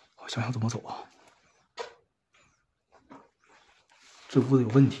我想想怎么走啊？这屋子有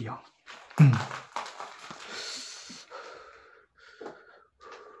问题啊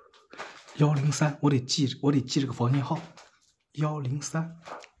！103，我得记这个房间号，103，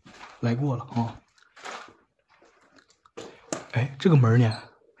来过了啊！哎，这个门呢，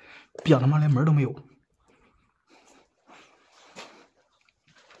别他妈连门都没有。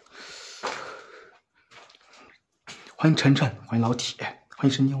欢迎晨晨，欢迎老铁，欢迎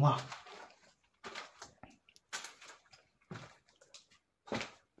神经蛙。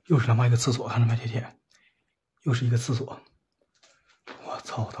又是他妈一个厕所，看着没，铁铁，又是一个厕所。我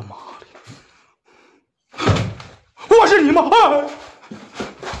操他妈的！我是你妈！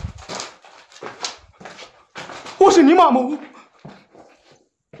我是你妈吗？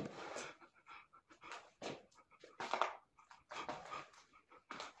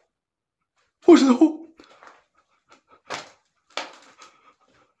我是头。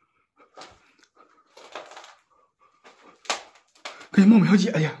给梦小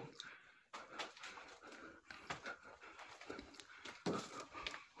姐姐。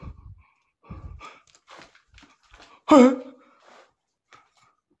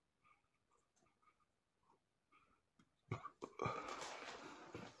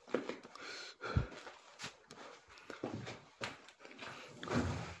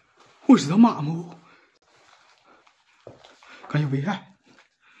我是他妈吗？感谢为爱。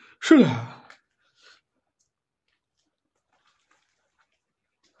是的。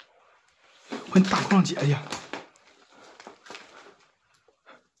欢迎大光姐姐。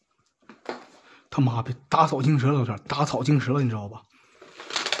他妈被打草惊蛇了，有点打草惊蛇了，你知道吧？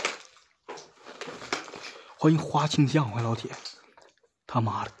欢迎花清香，欢迎老铁。他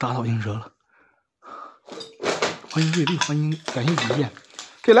妈的打草惊蛇了。欢迎瑞丽，欢迎感谢极限。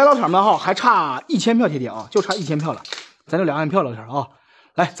对，来老铁们哈，还差1000票贴贴啊，就差1000票了，咱就2万票老铁啊。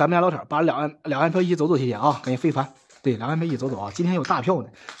来，咱们家老铁把2万票一起走贴贴啊，感谢非凡。对，2万票一起走啊，今天有大票呢，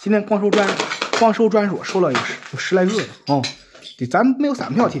今天光收专属收了有10来个的哦。对，咱没有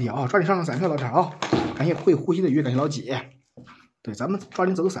3票贴贴啊，抓紧上3票老铁啊！感谢会呼吸的鱼，感谢老姐。对，咱们抓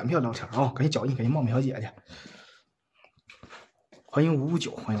紧走3票老铁啊！感谢脚印，感谢茂美小姐姐。欢迎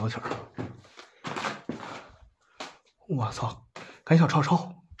559，欢迎老铁。我操！感谢小超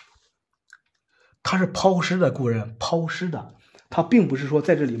超。他是抛尸的故人，抛尸的，他并不是说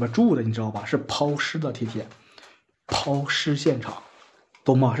在这里边住的，你知道吧？是抛尸的贴贴，抛尸现场，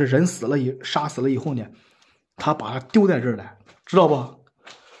懂吗？是人死了杀死了以后呢，他把他丢在这儿来，知道不？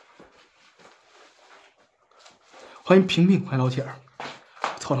欢迎平平，欢迎老铁。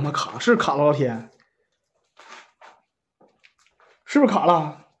操他妈卡了，是卡了老铁，是不是卡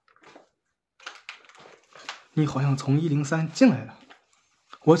了？你好像从103进来的，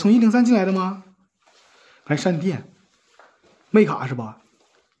我从103进来的吗？还闪电，没卡是吧？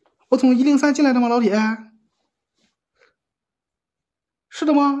我从103进来的吗，老铁？是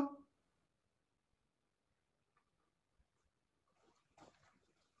的吗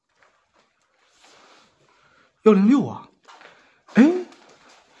？106啊？哎，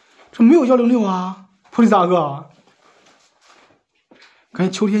这没有106啊，菩提大哥。感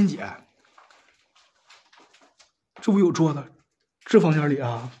谢秋天姐，这不有桌子？这房间里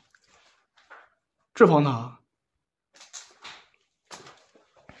啊？这房呢？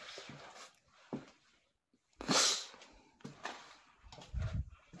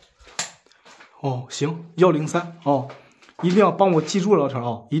哦，行，103哦，一定要帮我记住了，老陈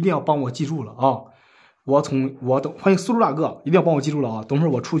啊，一定要帮我记住了啊！欢迎苏州大哥，一定要帮我记住了啊！等会儿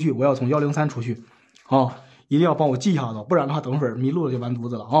我出去，我要从103出去，啊，一定要帮我记一下子，不然的话，等会儿迷路了就完犊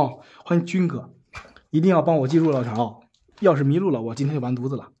子了啊！欢迎军哥，一定要帮我记住了，老陈啊！要是迷路了，我今天就完犊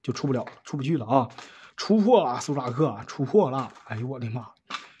子了，就出不去了啊！出货了，苏大哥，出货了！哎呦我的妈，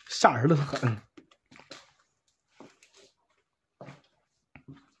吓人的很。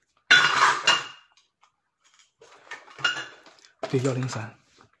对，103，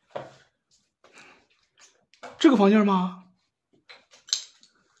这个房间吗？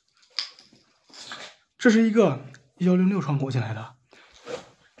这是一个106窗口进来的。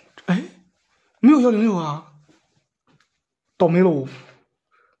哎，没有106啊！倒霉喽！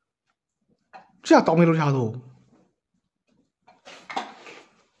这下倒霉喽，这下都。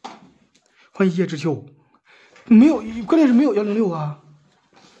欢迎一叶知秋，没有，关键是没有106啊。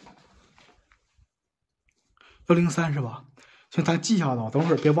103是吧？行，咱记一下子，等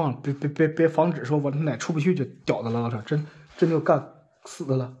会儿别忘了，别防止说我哪出不去就屌的了，这真就干死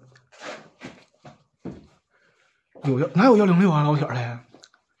的了。哪有106啊，老铁嘞？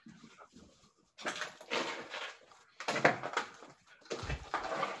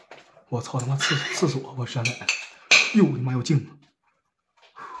我操他妈厕所，我山奶！哟我的妈，有镜子！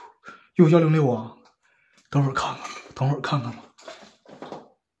有106啊！等会儿看看吧。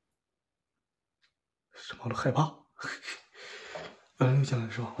什么我都害怕。106进来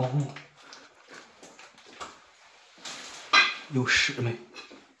是吧？哦，有屎没？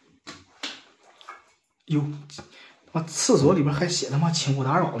哟，他妈厕所里边还写他妈请勿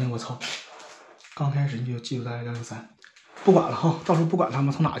打扰呢！我操！刚开始你就记住大家103，不管了哈，到时候不管他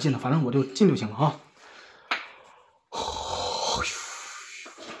们从哪进了，反正我就进就行了哈。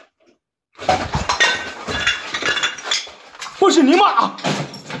我是你妈！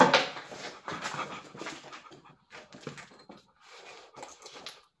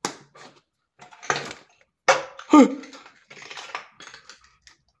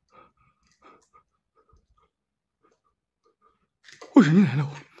我是你来了！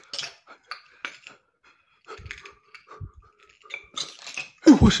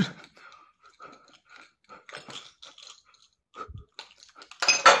哎，我是。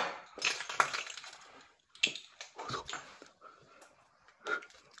我操！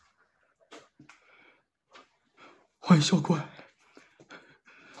欢迎小怪！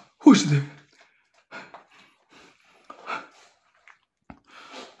我是的。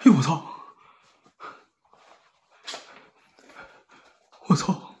哎呦我操！我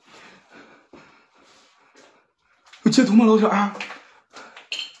操！有截图吗，老铁儿？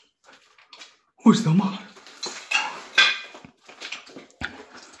我是他妈的！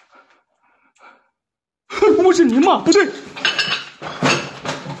我是你妈！不对！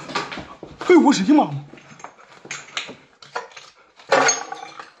哎，我是你妈！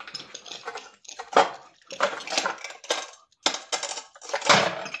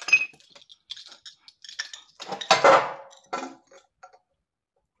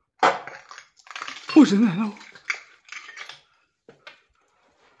我是来了！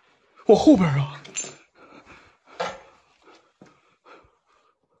我后边啊，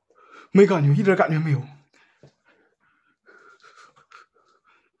没感觉，一点感觉没有。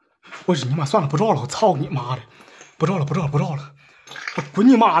我日你妈，算了，不照了，我操你妈的，不照了，我滚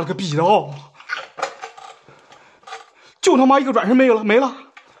你妈了个逼的哦！就他妈一个转身没了，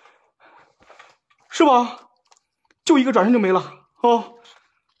是吧？就一个转身就没了啊！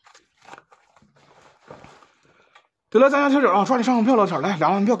对了，咱家铁粉啊，抓紧上网票，老铁来2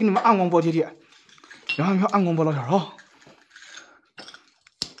万票给你们暗光波贴贴，2万票暗光波，老铁啊！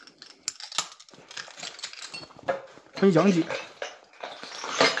欢迎杨姐，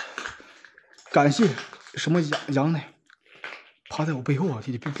感谢什么杨呢？趴在我背后啊，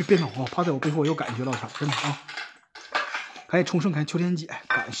弟弟别闹啊！趴在我背后有感觉，老铁真的啊！感谢重生，感谢秋天姐，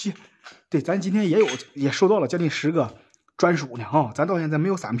感谢。对，咱今天也收到了将近10个专属呢啊！咱到现在没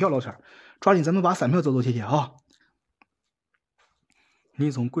有散票，老铁抓紧咱们把散票走贴贴啊！你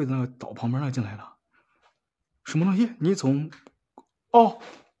从柜子那岛旁边那进来了，什么东西？你从哦，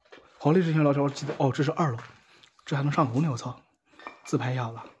好嘞，这些老铁我记得哦，这是2楼，这还能上楼呢，我操！自拍一下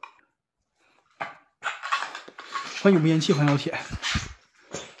子。欢迎无烟气，欢迎老铁。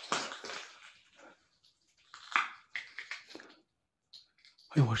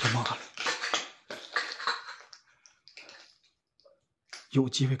哎呦我的妈了！有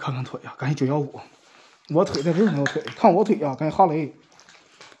机会看看腿啊！感谢915，我腿在这儿呢，我腿看我腿啊！感谢哈雷，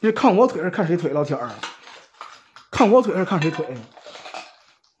你是看我腿还是看谁腿？老铁儿，看我腿还是看谁腿？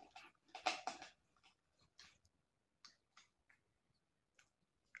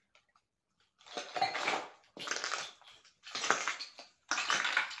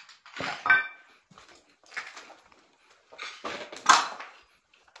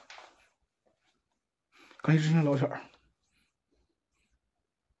感谢知心老铁儿。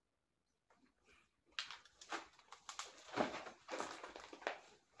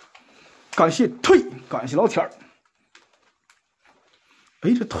感谢退，感谢老铁儿。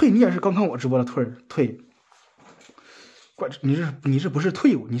哎，这退你也是刚看我直播的退，怪你这不是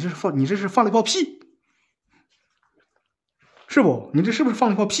退你这是放了一泡屁，是不？你这是不是放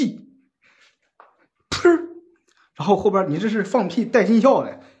了一泡屁？噗！然后后边你这是放屁带音效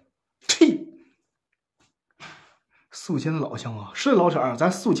的，退。宿迁的老乡啊，是老铁儿，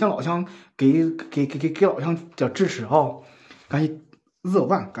咱宿迁老乡给老乡点支持啊！感谢热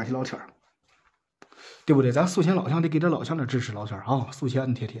万，感谢老铁儿。对不对？咱宿迁老乡得给这老乡点支持，老铁啊！宿迁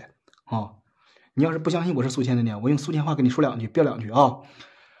的贴贴啊！你要是不相信我是宿迁的呢，我用宿迁话跟你说2句，别2句啊！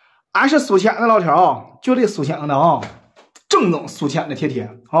俺是宿迁的老铁啊，绝对宿迁的啊，正宗宿迁的贴贴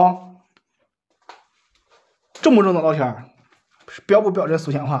啊！正不正宗，老铁？标不标准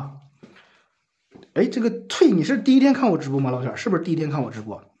宿迁话？哎，这个退你是第一天看我直播吗，老铁？是不是第一天看我直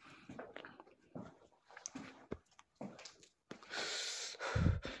播？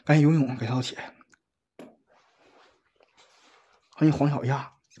感谢游泳，感谢老铁。欢迎黄小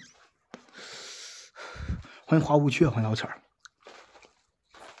亚，欢迎花无缺，欢迎老钱儿。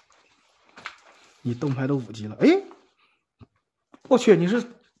你灯牌都5级了，哎，我去，你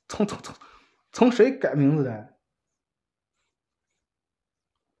是从谁改名字的？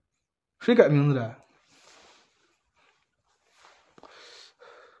谁改名字的？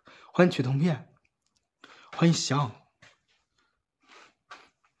欢迎曲腾片，欢迎翔，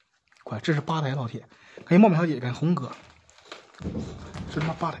快，这是8台老铁，感谢茂美小姐，感谢红哥。这他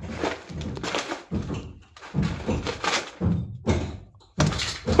妈8台！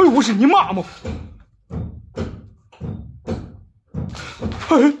哎呦，我是你妈吗？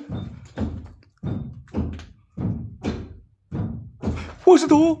哎，我是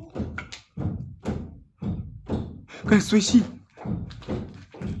头，该随戏。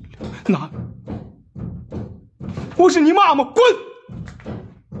哪？我是你妈吗？滚！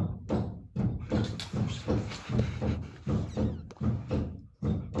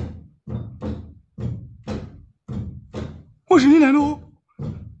我是你奶酪，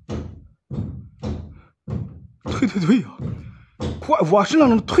退呀！快，我是那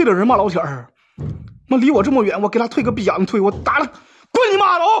种退的人吗，老铁儿？妈离我这么远，我给他退个逼样退，我打了，滚你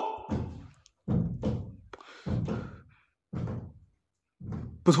妈的哦！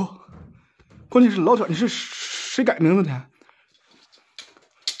不错，关键是老铁，你是谁改名字的？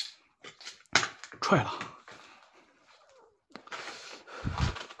踹了！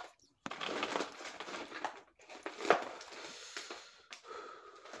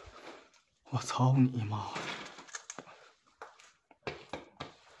我操你妈！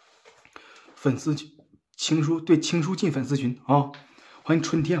粉丝群情书对情书进粉丝群啊！欢迎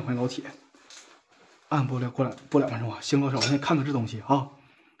春天，欢迎老铁。按播2分钟啊！行，老铁，我先看看这东西啊，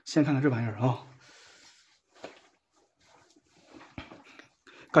先看看这玩意儿啊。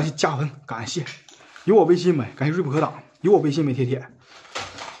感谢加文，感谢有我微信没？感谢锐不可挡，有我微信没？铁铁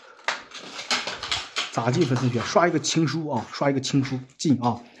咋进粉丝群？刷一个情书啊，刷一个情书进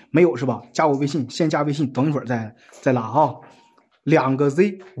啊，没有是吧？加我微信，先加微信，等一会儿再拉啊。2个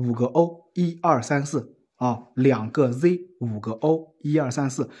Z 5个 O，1 2 3 4啊，2个 Z 5个 O，1 2 3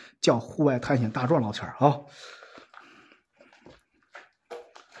 4，叫户外探险大壮老钱啊。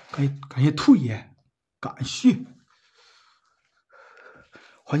感谢兔爷，感谢，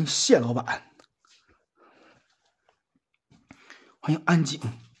欢迎谢老板，欢迎安静。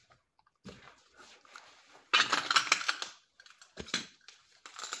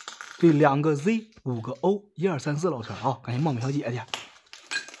对，2个 Z 5个 O，1 2 3 4老钱啊！感谢梦美小姐姐，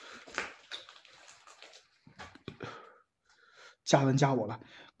加文加我了，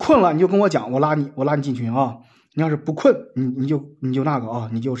困了你就跟我讲，我拉你进群啊。你要是不困，你就那个啊，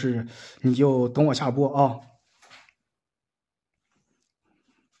你就等我下播啊。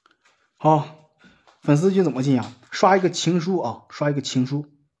好，粉丝群怎么进呀？刷一个情书啊，刷一个情书。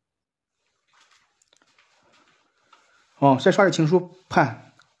哦，再刷一个情书，盼。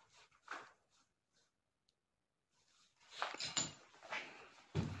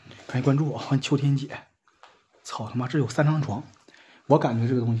感谢关注啊！欢迎秋天姐。操他妈，这有3张床，我感觉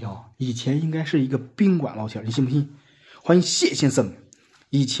这个东西啊，以前应该是一个宾馆，老铁，你信不信？欢迎谢先生。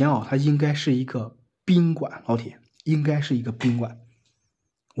以前啊，它应该是一个宾馆，老铁，应该是一个宾馆。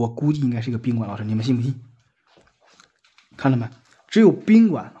我估计应该是一个宾馆，老师，你们信不信？看到没？只有宾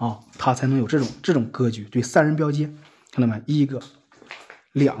馆啊，它才能有这种格局。对，3人标间，看到没？1个、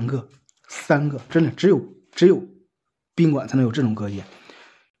2个、3个，真的只有宾馆才能有这种格局。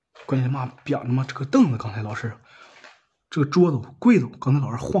关键他妈表他妈这个凳子，刚才老师这个桌子柜子，刚才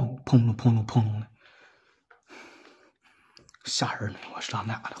老师晃砰隆砰隆砰隆的，吓人呢！我是他们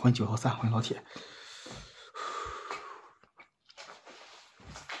俩的。欢迎9号3，欢迎老铁。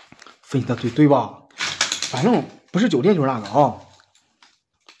分析的对吧？反正不是酒店就是那个啊，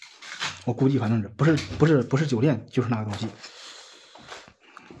我估计反正是不是酒店就是那个东西。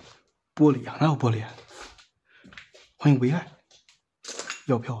玻璃啊，哪有玻璃？欢迎唯爱。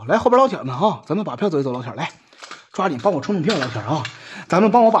要票来后边老铁们啊，咱们把票走一走，老铁来，抓紧帮我冲票，老铁啊，咱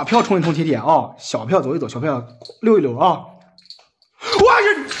们帮我把票冲一冲，铁铁啊，小票走一走，小票溜一溜啊。我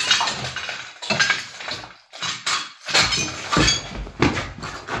是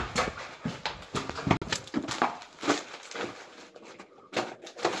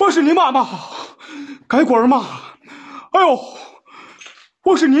我是你妈妈，该滚吗？哎呦，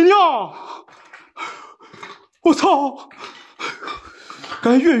我是你娘，我操！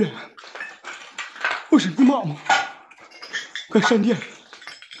感谢月月，我是你妈妈，该闪电，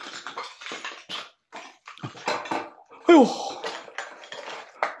哎呦，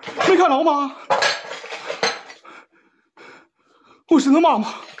没看到吗？我是他妈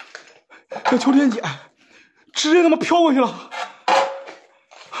妈，这秋天姐直接他妈飘过去了，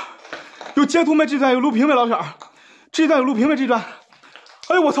有截图没？这段有录屏没？老铁，这段有录屏没？这段，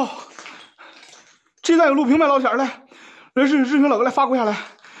哎呦我操，这段有录屏没？老铁来。日群老哥来发过下来，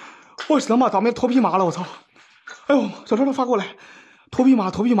我是他妈倒霉头皮麻了，我操！哎呦，小车都发过来，头皮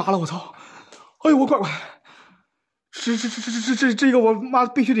麻了，我操！哎呦，我乖乖，这个我妈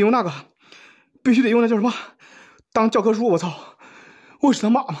必须得用那个，必须得用那叫什么当教科书，我操！我是他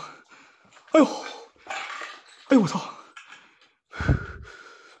妈妈！哎呦，哎呦我操！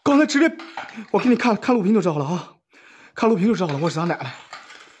刚才直接我给你看录屏就知道了啊，看录屏就知道了，我是他奶奶！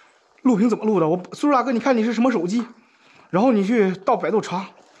录屏怎么录的？我叔叔大哥，你看你是什么手机？然后你去到百度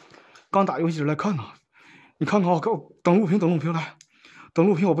查，刚打游戏时来看呐，你看看啊，等录屏来，等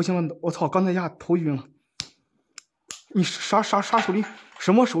录屏我不行了，我操，刚才一下头晕了。你啥手机，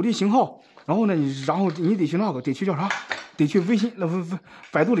什么手机型号？然后呢，你得去那个，得去叫啥？得去微信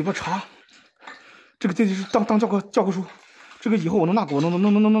百度里边查。这是当教科书。这个以后我能那个，我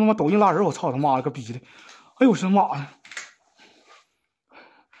能抖音拉人，我操他妈了个逼的！哎呦我的妈呀！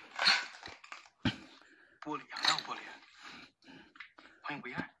玻璃啊，哪有玻璃？欢迎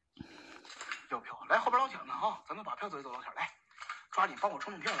唯爱，要票来后边老铁们啊，咱们把票走一走，老铁来，抓紧帮我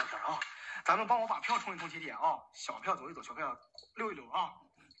冲票，老铁啊，咱们帮我把票冲一冲，铁铁啊，小票走一走，小票溜一溜啊。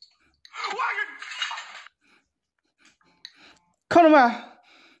我是，看着没？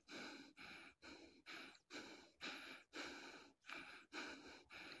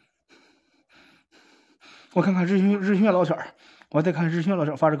我看看日新月老铁，我再看日新月老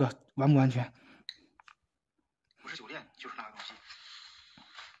铁发这个完不完全？不是酒店就是那个东西。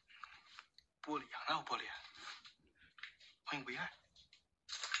玻璃啊，哪有玻璃？欢迎唯爱，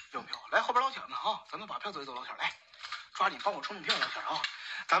要票来后边老铁们啊，咱们把票走一走，老铁来，抓紧帮我冲票，老铁啊，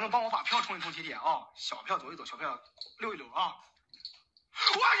咱们帮我把票冲一冲，铁铁啊，小票走一走，小票溜一溜啊。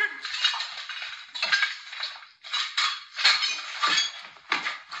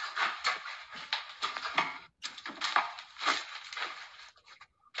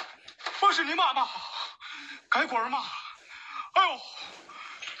我是你妈妈，该管吗？哎呦，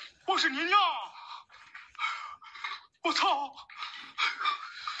我是你娘！我操！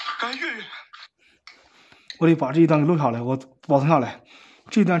该月月，我得把这一段给录下来，我保存下来。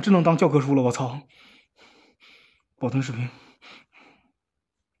这一段真能当教科书了，我操！保存视频，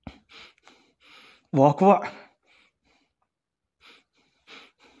我过。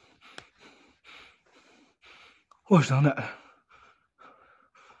我是他奶奶，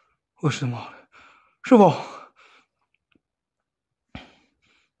我是他妈的，师傅，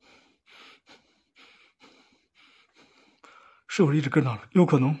是不是一直跟他了？有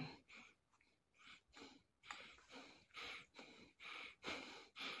可能。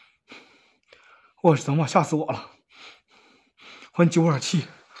我是他妈，吓死我了！还927，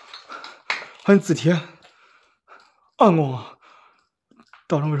还紫田，暗光啊！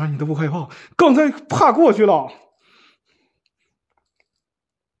道上为啥你都不害怕？刚才怕过去了。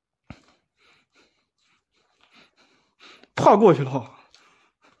怕过去了，好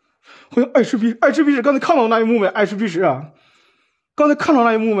像爱吃鼻屎，刚才看到那一幕没？爱吃鼻屎啊！刚才看到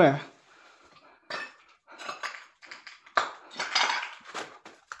那一幕没？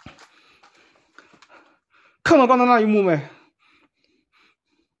看到刚才那一幕没？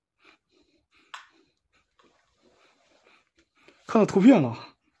看到图片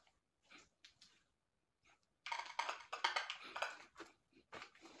了。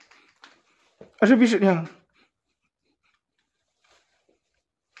爱吃鼻屎呢？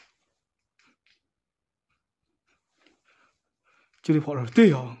就得跑这儿，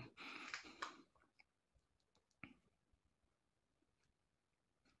对呀、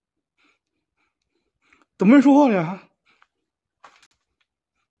怎么没说话呢？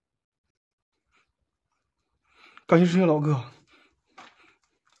感谢这些老哥，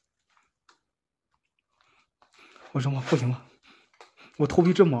我说妈不行了，我头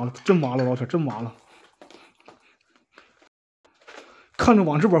皮真麻了，真麻了，老铁，真麻了，看着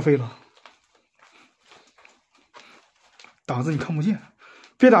往这边飞了，打字你看不见，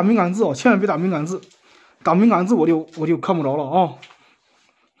别打敏感字哦，千万别打敏感字，打敏感字我就看不着了啊。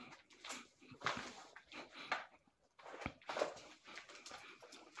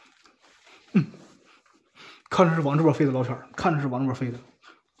看着是往这边飞的，老铁，看着是往这边飞的。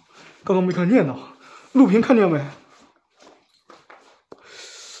刚刚没看见呢，录屏看见没？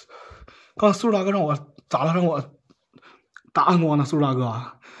刚苏大哥让我咋了？让我打暗光呢？苏大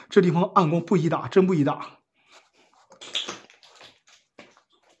哥，这地方暗光不宜打，真不宜打。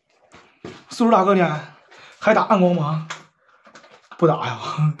苏大哥呢？还打暗光吗？不打呀。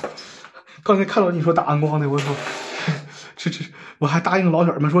刚才看到你说打暗光的，我说这我还答应老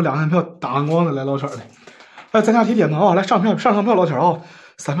铁们说2万票打暗光的，来老铁的。哎，咱家铁铁们啊，来上票，老铁啊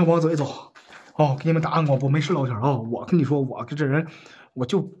，3票帮我走一走，哦，给你们打暗光不？没事，老铁啊，我跟你说，我这人我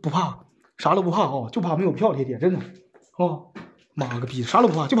就不怕，啥都不怕啊，就怕没有票，铁铁真的，哦，妈个逼，啥都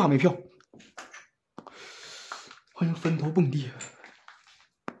不怕，就怕没票。欢迎坟头蹦迪，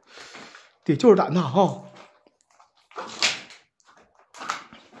对，就是胆大哈。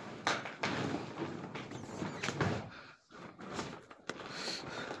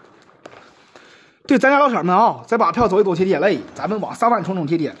对，咱家老铁们啊，再把票走一走，铁铁嘞，咱们往3万冲，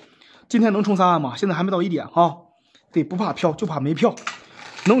铁铁。今天能冲3万吗？现在还没到1点啊。对，不怕票，就怕没票。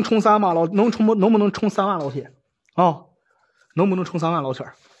能冲3万能不能冲3万老铁啊？能不能冲3万老铁？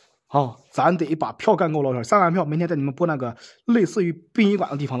啊，咱得把票干够老铁，3万票，明天带你们播那个类似于殡仪馆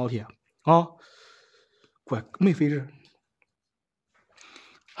的地方，老铁啊。乖，没飞这，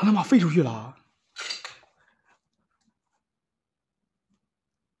他妈飞出去了。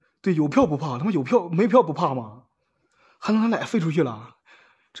对，有票不怕，他妈有票没票不怕吗？还能他奶飞出去了？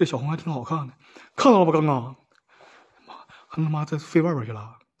这小红还挺好看的，看到了吧？刚刚，妈，还他妈在飞外边去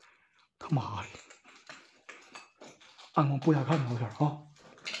了，他妈的！暗光不下看老铁啊！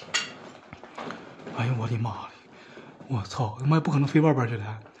哎呦我的妈的！我操，他妈不可能飞外边去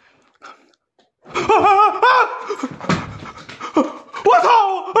了！我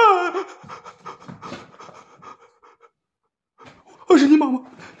操！我是你妈妈，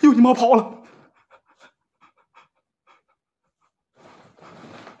又你妈跑了！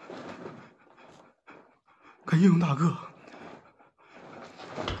感谢英雄大哥。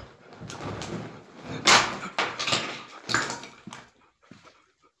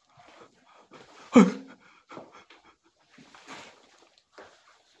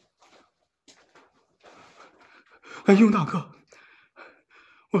哎，英雄大哥，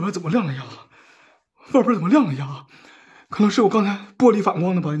外边怎么亮了呀？外边怎么亮了呀？可能是我刚才玻璃反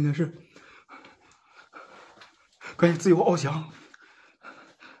光的吧，应该是。赶紧自由翱翔。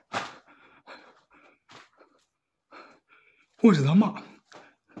我是他妈！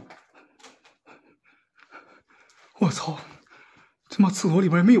我操！他妈厕所里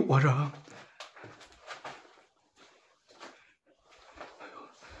边没有啊这！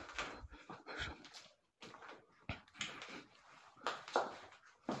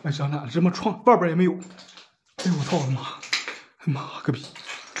哎，上哪？这么床外边也没有。哎呦我操我的妈！哎妈个逼！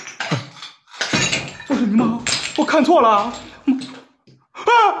我是你妈！我看错了啊！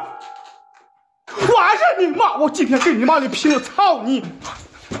我是你妈！我今天跟你妈的拼了！操你！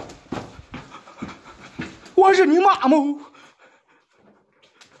我是你妈吗？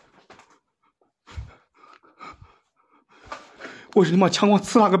我是你妈强光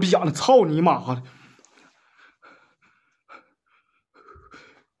刺那个逼样的！操你妈的！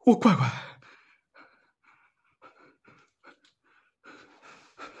我乖乖。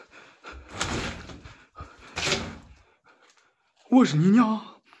我是你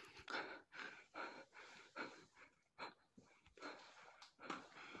娘！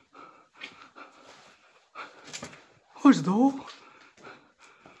我是都！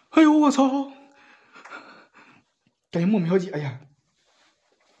哎呦我操！赶紧莫小姐呀！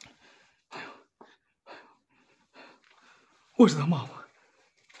哎呦！我是他妈妈！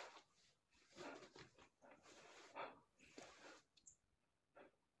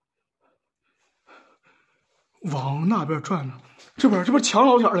往那边转呢？这边抢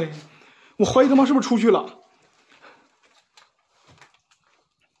老天嘞！我怀疑他妈是不是出去了？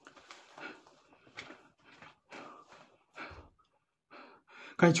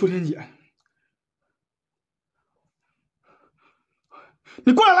赶紧秋天姐，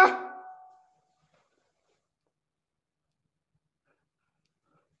你过来！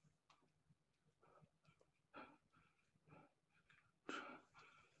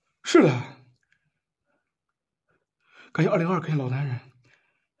是的，赶紧202，赶紧老男人。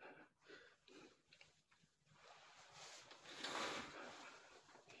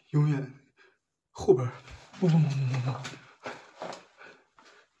永远后边不，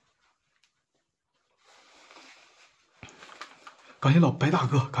感谢老白大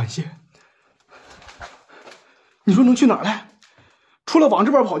哥，感谢。你说能去哪儿来？除了往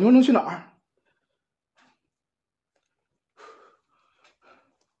这边跑，你说能去哪儿？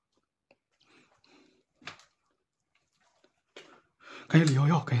感谢李瑶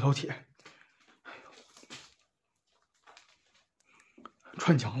瑶，感谢老铁。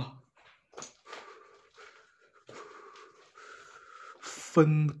穿墙了，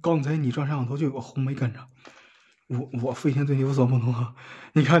刚才你转摄像头就有个红没跟着，我飞天对你有所不能啊！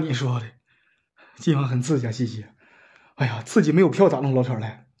你看你说的，今晚很刺激啊，谢谢。哎呀，刺激没有票咋弄？老铁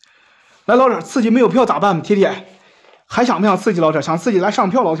来，老铁，刺激没有票咋办？铁铁还想不想刺激？老铁想刺激来上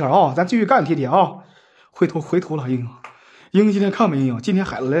票，老铁啊，咱继续干，铁铁啊！回头了，英今天看没英？今天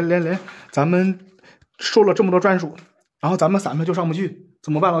海了，来，咱们收了这么多专属，然后咱们3票就上不去，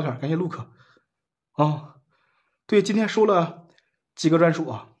怎么办？老铁，感谢陆克啊！对，今天收了几个专属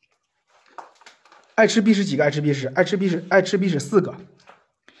啊？爱吃必食几个？爱吃必食4个，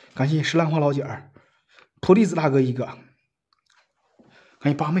感谢石兰花老姐儿，普利子大哥1个，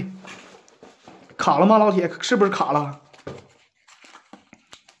感谢八妹。卡了吗，老铁？是不是卡了？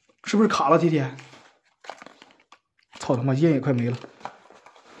是不是卡了，铁铁？操他妈，烟也快没了！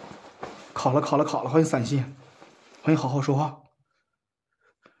卡了！欢迎散心，欢迎好好说话。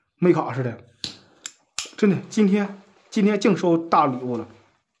没卡似的，真的，今天净收大礼物了。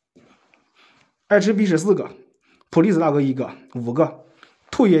爱吃必食4个，普利子大哥1个，5个，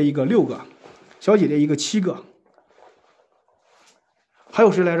兔爷1个，6个，小姐姐1个，7个。还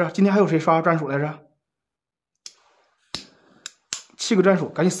有谁来着？今天还有谁刷专属来着？7个专属，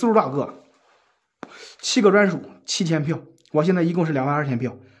感谢思路大哥。7个专属，7000票，我现在一共是22000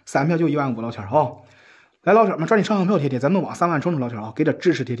票，3票就15000，老铁啊！来，老铁们抓紧上上票，铁铁，咱们往3万冲，老铁啊！给点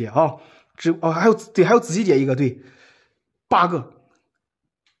支持，铁铁啊！还有子熙姐1个，对，8个，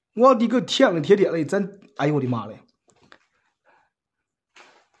我的个天了，铁铁嘞，咱哎呦我的妈嘞！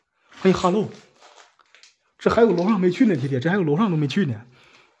欢迎哈喽，这还有楼上没去呢，铁铁，这还有楼上都没去呢。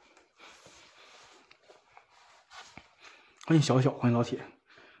欢迎小，欢迎老铁，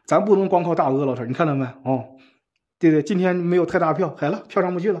咱不能光靠大额，老铁，你看到没？哦，对，今天没有太大票，海了，票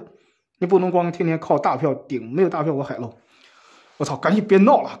上不去了。你不能光天天靠大票顶，没有大票我海喽！我操，赶紧别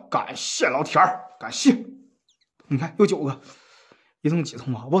闹了，感谢老铁儿，感谢。你看有9个，一层几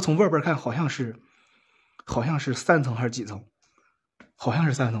层啊？我从外边看好像是3层还是几层？好像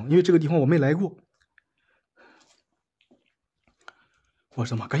是3层，因为这个地方我没来过。我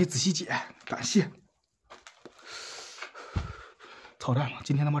说妈，感谢子熙姐，感谢。操蛋了！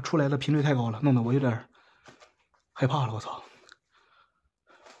今天他妈出来的频率太高了，弄得我有点害怕了。我操！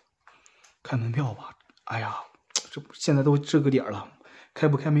开门票吧！哎呀，这现在都这个点了，开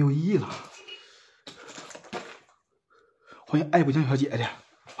不开没有意义了。欢迎爱不酱小姐姐，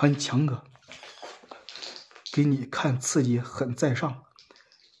欢迎强哥，给你看刺激很在上，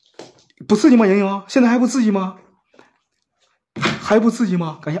不刺激吗？莹莹，现在还不刺激吗？还不刺激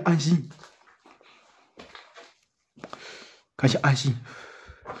吗？感谢安心，感谢安心，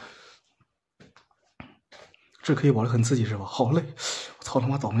这可以玩的很刺激是吧？好嘞，我操他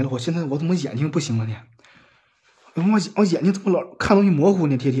妈倒霉了！我现在我怎么眼睛不行了呢？我眼睛怎么老看东西模糊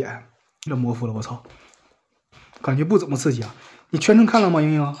呢？铁铁，有点模糊了，我操！感觉不怎么刺激啊！你全程看了吗，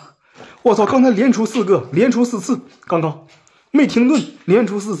莹莹？我操！刚才连出4个，连出4次，刚刚没停顿，连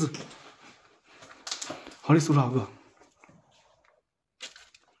出4次。好嘞，苏大哥，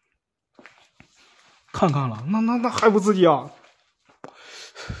看看了，那还不刺激啊？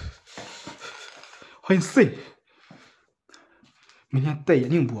欢迎 C， 明天戴眼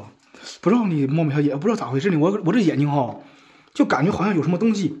镜播，不知道你猫咪小姐不知道咋回事呢？我这眼睛哈，就感觉好像有什么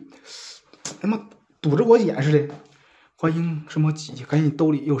东西，他妈堵着我眼似的。欢迎什么几，赶紧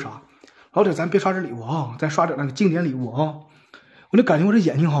兜里有啥？老铁，咱别刷这礼物啊，咱刷点那个经典礼物啊！我就感觉我这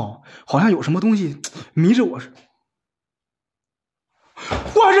眼睛哈，好像有什么东西迷着我似的。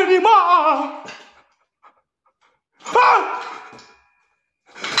我是你妈啊！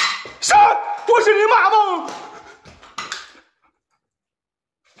啥？我是你妈吗？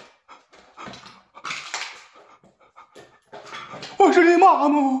我是你妈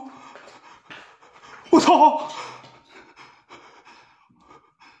吗？我操！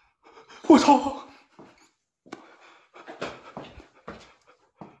我操！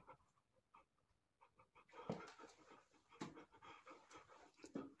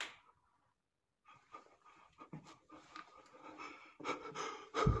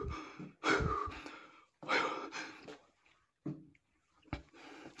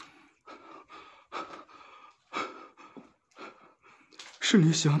是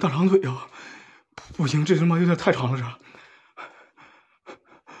你喜欢大长腿啊？不行，这他妈有点太长了，这。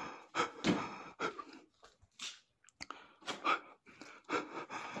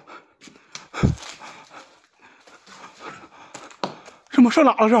什么上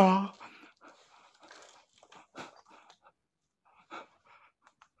哪了这？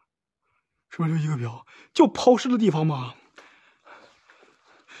是不是就一个标？就抛尸的地方吗？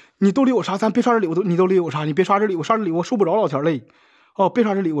你兜里有啥？咱别刷这礼物，你兜里有啥？你别刷这礼物，刷这礼物收不着老钱嘞。哦，别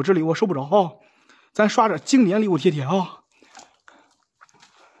刷这礼物，这礼物收不着啊！咱刷点经典礼物贴贴啊！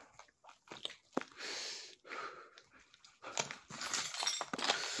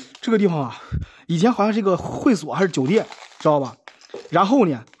这个地方啊，以前好像是一个会所还是酒店，知道吧？然后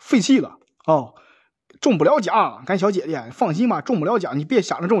呢，废弃了哦，中不了奖。咱小姐姐放心吧，中不了奖，你别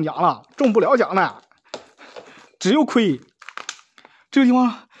想着中奖了，中不了奖的，只有亏。这个地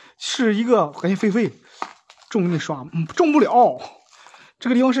方是一个，感谢菲菲，中给你刷，中不了。这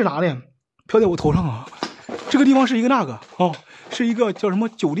个地方是哪呢？飘在我头上啊！这个地方是一个那个哦，是一个叫什么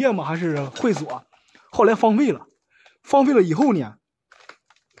酒店吗？还是会所？后来荒废了，荒废了以后呢，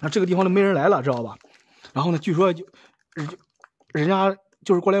那这个地方都没人来了，知道吧？然后呢，据说就人家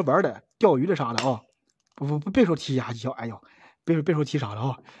就是过来玩的，钓鱼的啥的啊！不，别说提呀，哎呦，别说提啥了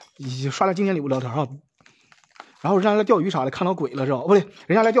啊！刷点经典礼物聊天啊！然后人家来钓鱼啥的，看到鬼了，知道不对？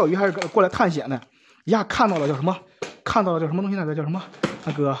人家来钓鱼还是过来探险的，一下看到了叫什么？看到了叫什么东西？那个叫什么？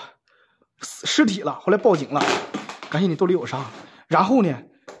那个尸体了，后来报警了。感谢你兜里有啥？然后呢，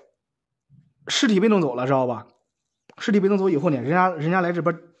尸体被弄走了，知道吧？尸体被弄走以后呢，人家来这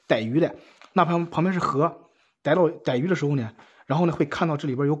边逮鱼的，那旁边是河，逮鱼的时候呢，然后呢会看到这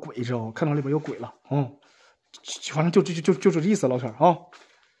里边有鬼，知道吧？看到里边有鬼了，反正就这意思，老铁啊。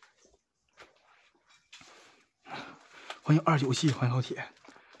欢迎297，欢迎老铁，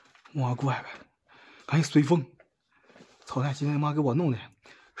我怪呗，感谢随风。操蛋，今天他妈给我弄的，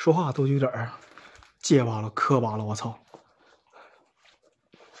说话都有点结巴了、磕巴了，我操！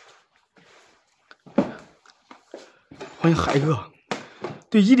欢迎海哥，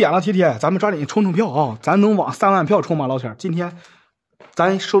对1点了，铁铁，咱们抓紧冲票啊！咱能往3万票冲吗，老铁？今天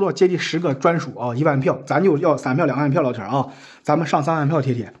咱收到接近10个专属啊，1万票，咱就要3票、2万票，老铁啊！咱们上3万票，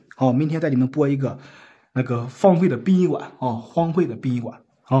铁铁。好，明天带你们播一个那个荒废的殡仪馆啊，荒废的殡仪馆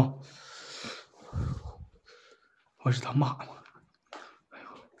啊！我是他妈吗？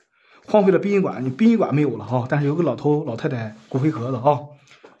荒废的殡仪馆，你殡仪馆没有了哈，但是有个老头老太太骨灰盒子啊！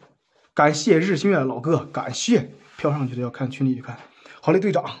感谢日新月老哥，感谢飘上去的要看群里去看。好嘞，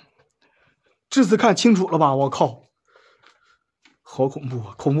队长，这次看清楚了吧？我靠，好恐怖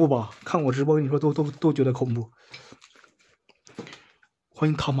啊，恐怖吧？看我直播跟你说都觉得恐怖。欢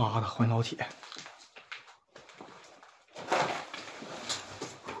迎他妈的，欢迎老铁。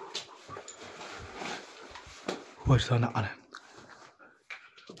我知道哪呢？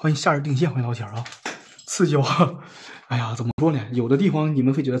欢迎夏日定线，欢迎老铁啊！刺激啊！哎呀，怎么说呢？有的地方你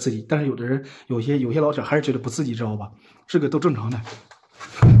们会觉得刺激，但是有的人有些老铁还是觉得不刺激，知道吧？这个都正常的。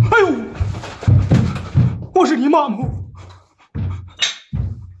哎呦，我是你妈妈！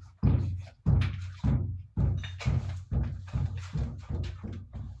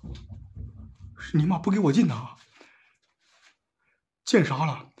是你妈不给我进呐？见啥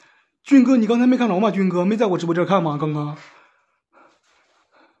了？军哥，你刚才没看着吗？军哥没在我直播间看吗？刚刚，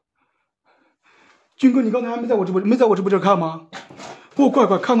军哥，你刚才还没在我直播间看吗？我乖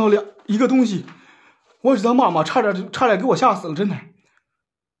看到一个东西，我是他妈妈，差点给我吓死了，真的。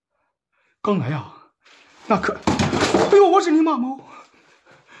刚来呀，那可，哎呦，我是你妈妈！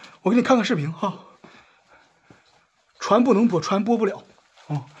我给你看看视频哈。船不能播，船播不了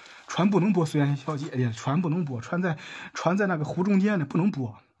哦，船不能播。虽然小姐姐，船不能播，船在那个湖中间呢，不能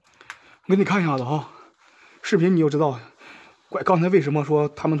播。我给你看一下子哈，视频你就知道，怪刚才为什么说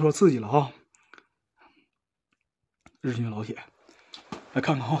他们说刺激了哈。日新老铁，来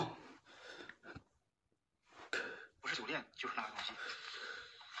看看哈，不是酒店就是那个东西，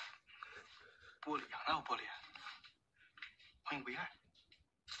玻璃啊，哪有玻璃？欢迎唯爱，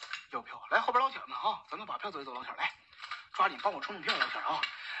要票来后边老铁们啊，咱们把票走一走，老铁来，抓紧帮我冲票，老铁啊，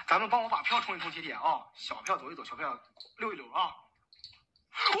咱们帮我把票冲一冲节点啊，小票走一走，小票溜一溜啊，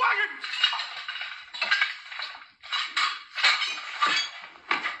我去。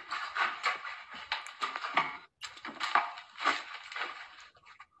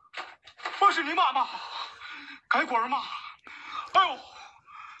我是你妈妈，赶滚嘛！哎呦，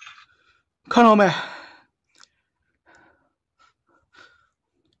看到没？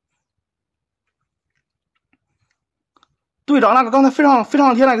队长那个刚才飞上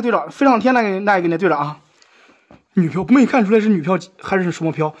天那个队长，飞上天那个队长啊，女票没看出来是女票还是什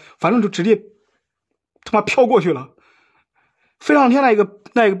么票，反正就直接他妈飘过去了。飞上天那个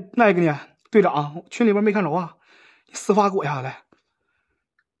呢，队长群里边没看着啊，你私发给我一下来。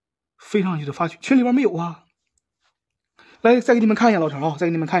飞上去的发群里边没有啊，来再给你们看一眼老陈啊，再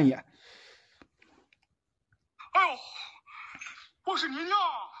给你们看一眼。哎呦，我是您呀！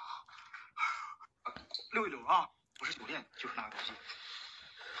溜一溜啊，不是酒店就是那个东西，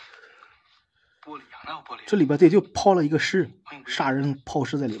玻璃啊，哪有玻璃？这里边对就抛了一个尸，杀人抛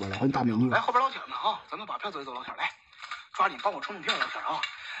尸在里边了。欢迎大美女，来后边老铁们啊，咱们把票走一走，老铁来，抓紧帮我冲票，老铁啊，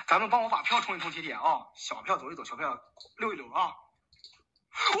咱们帮我把票冲一冲节点啊，小票走一走，小票溜一溜啊。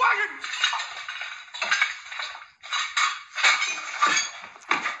我去！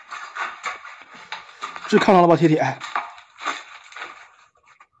这看到了吧，铁铁？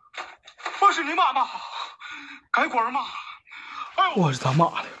我是你妈妈，赶滚嘛！哎呦，我是他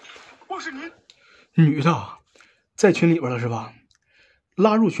妈的！我是你女的，在群里边了是吧？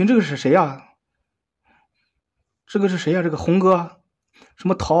拉入群，这个是谁呀？这个是谁呀？这个红哥，什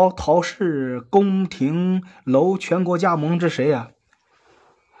么陶氏宫廷楼全国加盟，这谁呀？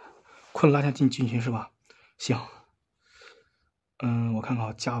困拉下进群是吧？行，我看看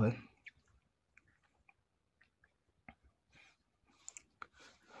啊，加文。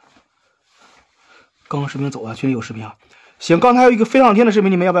刚刚视频走了，群里有视频啊。行，刚才还有一个飞上天的视频，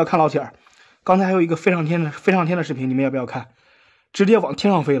你们要不要看，老铁儿？刚才还有一个飞上天的视频，你们要不要看？直接往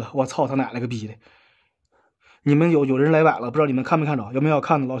天上飞了，我操他奶奶个逼的！你们有人来晚了，不知道你们看没看着？有没有要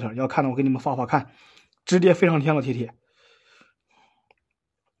看的老铁儿？要看的我给你们发看，直接飞上天了，铁铁。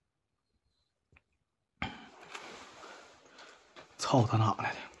操他哪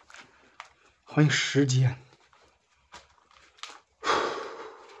来的！欢迎时间。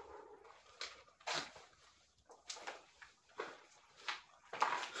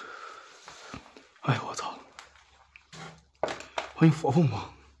哎呦我操！欢迎佛凤吧！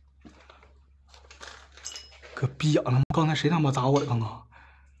可逼养了吗？刚才谁他妈砸我的？刚刚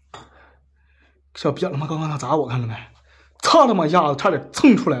小逼养了吗？刚刚他砸我，看了没？操他妈一下子，差点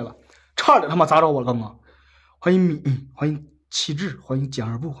蹭出来了，差点他妈砸着我了！刚刚。欢迎米，欢迎气质，欢迎简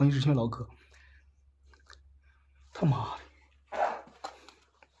而不，欢迎日新老哥。他妈的！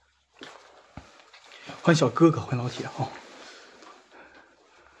欢迎小哥哥，欢迎老铁啊！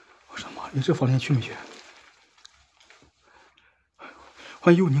我他妈，你这房间去没去？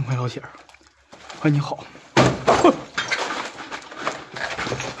欢迎佑宁，欢迎老铁，欢迎你好。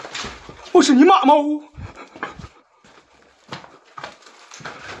我是你妈妈！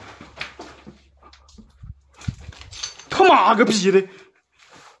他妈个逼的！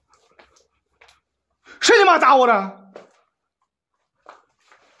谁他妈打我的？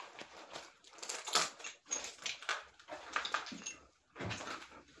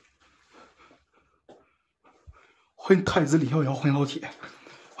欢迎太子李逍遥，欢迎老铁，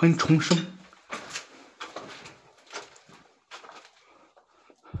欢迎重生。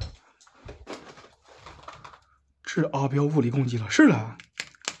是阿彪物理攻击了，是的。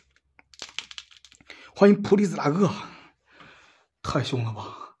欢迎普利子大哥，太凶了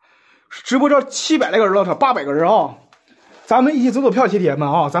吧！直播这700来个人，老铁，800个人啊！咱们一起走走票，铁铁们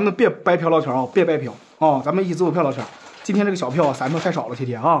啊！咱们别白嫖老铁啊，别白嫖啊！咱们一起走走票，老铁。今天这个小票散票太少了，铁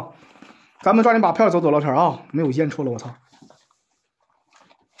铁啊！咱们抓紧把票走走，老铁啊！没有烟抽了，我操！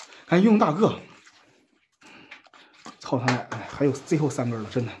赶紧用大哥，操他奶！还有最后3根了，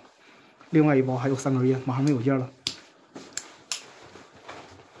真的。另外一包还有3根烟，马上没有烟了。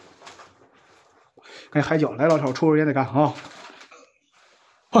赶紧海角来，老铁，抽根烟再干啊！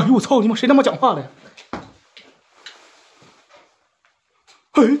哎呦我操！你妈谁他妈讲话的？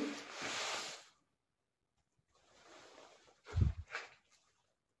哎！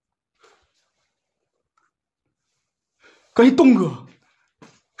赶紧东哥，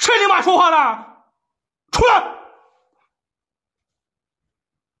谁你妈说话呢？出来！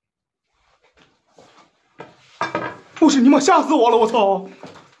不是你妈吓死我了！我操！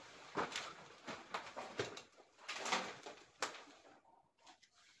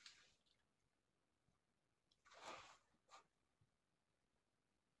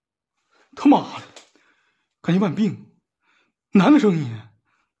他妈的，赶紧万病，男的声音，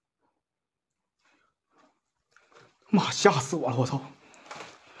妈吓死我了！我操，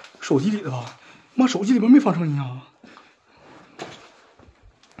手机里的吧？妈手机里边没放声音啊！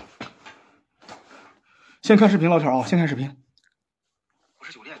先看视频，老铁啊，先看视频。不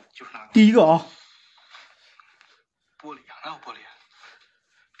是酒店，就是那个第一个啊。玻璃啊，哪有玻璃？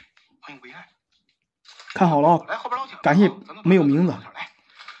欢迎唯爱。看好了啊！来后边老铁，感谢没有名字。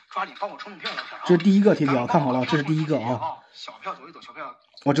抓紧帮我冲票，老铁啊！这是第一个铁条，看好了，这是第一个啊。小票走一走，小票。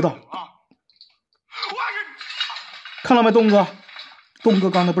我知道啊。看到没，东哥？东哥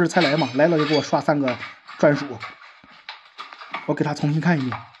刚才不是才来吗？来了就给我刷3个专属。我给他重新看一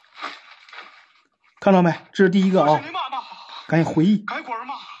遍。看到没？这是第一个啊！赶紧回忆。赶紧滚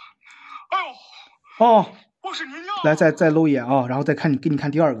嘛！哎呦！哦，我是您呀！来，再搂一眼啊，然后再看给你看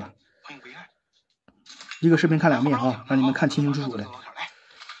第2个。欢迎唯爱。一个视频看2遍啊，让你们看清清楚楚的。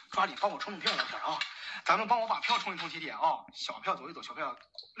抓紧帮我冲票，老铁啊！咱们帮我把票冲一冲，铁铁啊！小票走一走，小票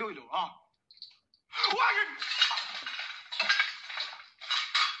溜一溜啊！我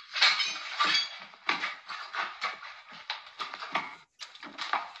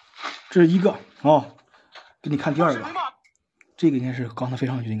这是一个啊，给你看第2个。这个应该是刚才飞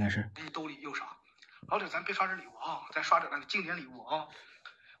上去的，应该是。给你兜里又啥？老铁，咱别刷这礼物啊，咱刷点那个经典礼物啊！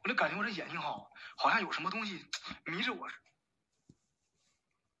我就感觉我这眼睛好像有什么东西迷着我。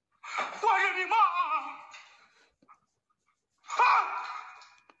我是你妈！啊！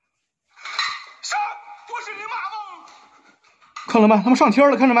啥？我是你妈吗？看了没？他们上天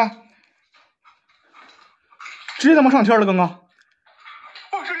了，看着没？直接他妈上天了，刚刚。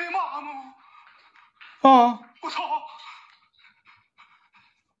我是你妈吗？啊！我操！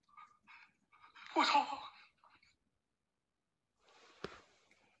我操！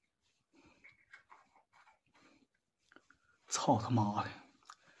操他妈的！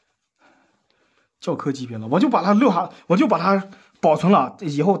教科级别了，我就把它留下，我就把它保存了，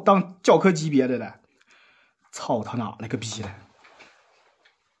以后当教科级别的了。操他哪了个逼的！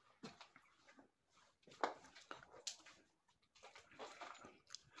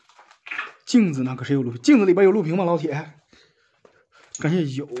镜子呢？可是有录，镜子里边有录屏吗？老铁，感谢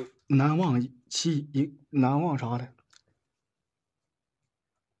有难忘难忘啥的。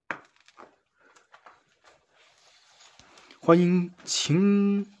欢迎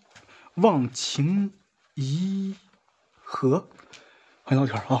忘情怡和，欢迎老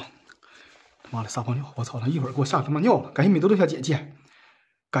铁啊！他妈的撒泡尿！我操，他一会儿给我吓他妈尿了！感谢美多多小姐姐，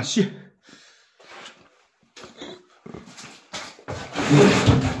感谢。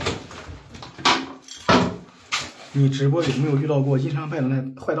你直播有没有遇到过阴山派的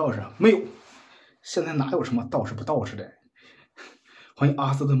那坏道士？没有，现在哪有什么道士不道士的？欢迎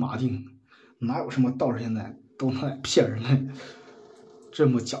阿斯顿马丁，哪有什么道士现在都能骗人的？这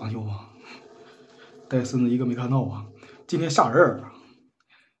么讲究啊！带孙子一个没看到啊！今天吓人啊！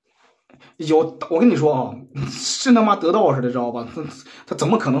有，我跟你说啊，是他妈得道士的，知道吧？他怎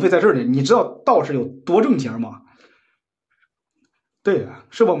么可能会在这儿呢？你知道道士有多挣钱吗？对呀，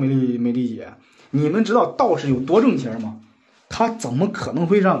是吧，美丽姐？你们知道道士有多挣钱吗？他怎么可能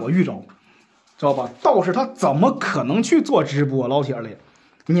会让我遇着？知道吧？道士他怎么可能去做直播？老铁嘞，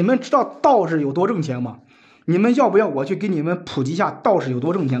你们知道道士有多挣钱吗？你们要不要我去给你们普及一下道士有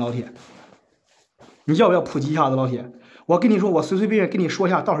多挣钱？老铁，你要不要普及一下子？老铁，我跟你说，我随随便便跟你说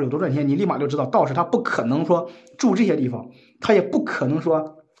一下道士有多赚钱，你立马就知道道士他不可能说住这些地方，他也不可能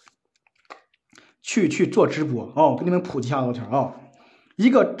说去做直播哦。跟你们普及一下老铁啊，一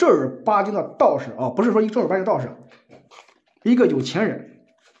个正儿八经的道士啊，不是说一个正儿八经道士，一个有钱人。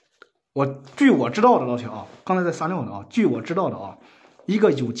据我知道的老铁啊，刚才在撒尿的啊，据我知道的啊，一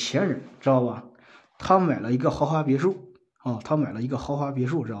个有钱人知道吧？他买了一个豪华别墅啊，他买了一个豪华别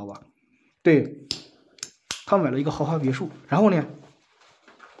墅知道吧？对，他买了一个豪华别墅，然后呢，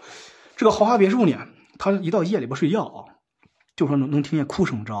这个豪华别墅呢，他一到夜里边睡觉啊，就说能听见哭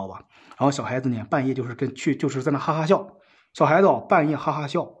声知道吧？然后小孩子呢半夜就是在那哈哈笑，小孩子半夜哈哈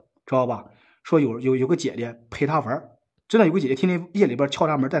笑知道吧？说有个姐姐陪他玩。真的有个姐姐天天夜里边敲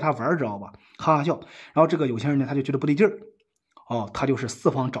他门带他玩，知道吧？哈哈笑。然后这个有钱人呢，他就觉得不对劲儿，哦，他就是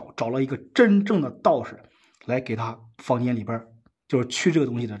四方找了一个真正的道士来给他房间里边就是驱这个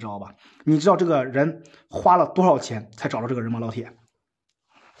东西的，知道吧？你知道这个人花了多少钱才找到这个人吗？老铁，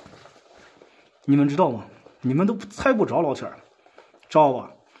你们知道吗？你们都猜不着，老铁，知道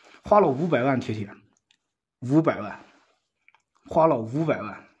吧？花了500万，铁，500万，花了500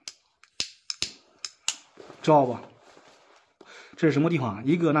万，知道吧？这是什么地方？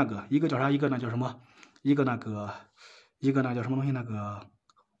一个叫啥？一个那叫什么？一个那叫什么东西？那个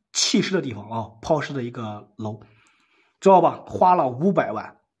弃尸的地方啊，抛尸的一个楼，知道吧？花了500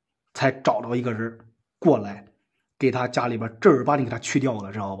万才找到一个人过来，给他家里边正儿八经给他去掉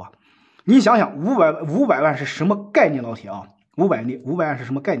了，知道吧？你想想，500万是什么概念，老铁啊？500万是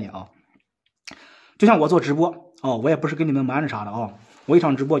什么概念啊？就像我做直播哦，我也不是跟你们瞒着啥的啊，我一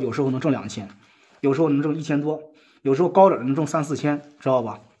场直播有时候能挣2000，有时候能挣1000多。有时候高点能挣3、4千，知道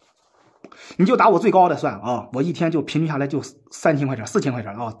吧？你就打我最高的算啊，我一天就平均下来就3000块钱、4000块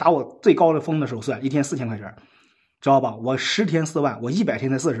钱啊。打我最高的峰的时候算，一天4000块钱，知道吧？我10天4万，我100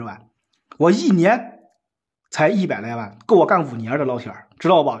天才40万，我1年才100来万，够我干5年的老铁，知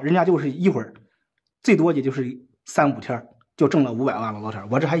道吧？人家就是一会儿，最多也就是3、5天就挣了500万了，老铁。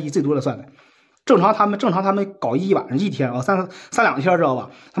我这还以最多的算的。正常他们搞一天啊，3、2天，知道吧？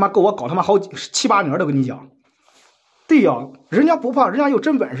他妈够我搞他妈好7、8年的，跟你讲。对呀，人家不怕，人家有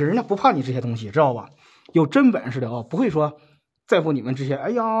真本事，人家不怕你这些东西，知道吧？有真本事的啊，不会说在乎你们这些。哎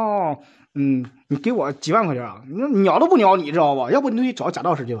呀，你给我几万块钱啊，你鸟都不鸟你，知道吧？要不你找假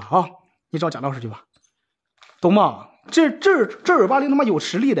道士去吧啊，你找假道士去吧，懂吗？正儿八经他妈有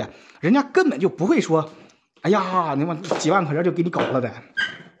实力的，人家根本就不会说，哎呀，你妈几万块钱就给你搞了的，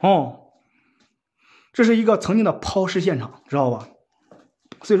哦，这是一个曾经的抛尸现场，知道吧？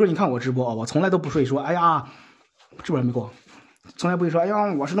所以说你看我直播啊，我从来都不会说，哎呀。这边没过，从来不会说，哎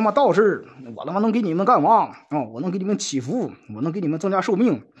呀，我是他妈道士，我他妈能给你们干嘛？哦，我能给你们祈福，我能给你们增加寿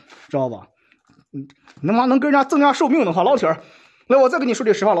命，知道吧？你他妈能跟人家增加寿命的话，老铁，来，我再跟你说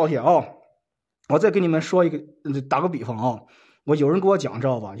句实话，老铁啊，我再跟你们说一个，打个比方啊，有人跟我讲，知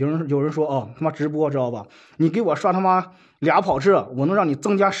道吧？有人说哦，他妈直播，知道吧？你给我刷他妈2跑车，我能让你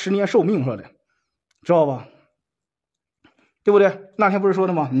增加10年寿命，说的，知道吧？对不对？那天不是说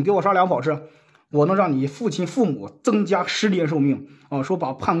的吗？你给我刷2跑车。我能让你父亲父母增加10年寿命啊！说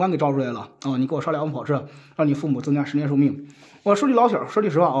把判官给招出来了啊！你给我刷2个跑车，让你父母增加10年寿命。我说句老铁，说句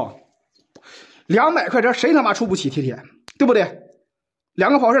实话啊，200块钱谁他妈出不起？铁铁，对不对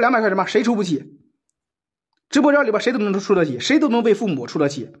？2个跑车200块钱吗？谁出不起？直播间里边谁都能出得起，谁都能为父母出得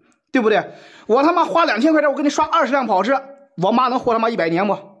起，对不对？我他妈花2000块钱，我给你刷20辆跑车，我妈能活他妈100年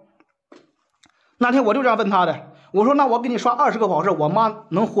不？那天我就这样问他的。我说那我给你刷20个跑车，我妈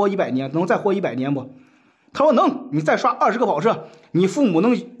能活100年，能再活100年不？他说能，你再刷20个跑车，你父母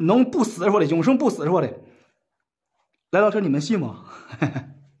能不死说的，永生不死说的。来到这你们信吗？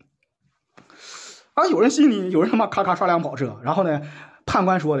啊，有人信你，有人他妈咔咔刷2跑车，然后呢，判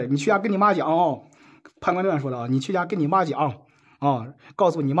官说的，你去家跟你妈讲哦，判官这样说的啊，你去家跟你妈讲啊，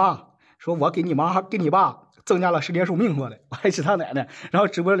告诉你妈说我给你妈给你爸增加了10年寿命，说的，我还是他奶奶。然后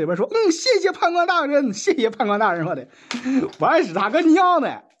直播里边说，谢谢判官大人，谢谢判官大人，说的，我还是他个娘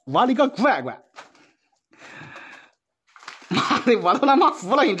的，我的个乖乖，妈的，我都他妈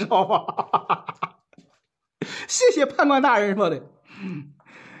服了，你知道吗？谢谢判官大人，说的，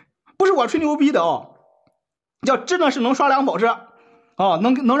不是我吹牛逼的哦，要真的是能刷2跑车啊，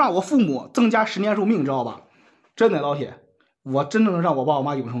能让我父母增加10年寿命，知道吧？真的老铁，我真的能让我爸我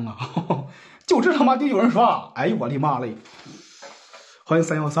妈永生了。就这他妈就有人刷，哎呦我的妈嘞！欢迎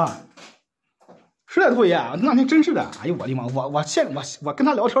313，实在讨厌，那天真是的，哎呦我的妈！我跟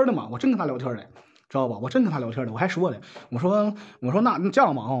他聊天的嘛，我真跟他聊天的，知道吧？我真跟他聊天的，我还说的，我说那这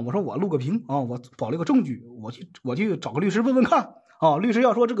样吧啊，我说我录个屏啊，我保了一个证据，我去找个律师问问看啊，律师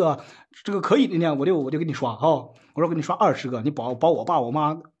要说这个可以的呢，我就给你刷啊，我说给你刷20个，你保我爸我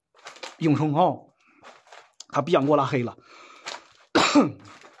妈永生啊。他不想给我拉黑了，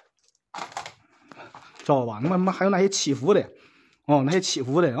知道吧？他妈还有那些祈福的，哦，那些祈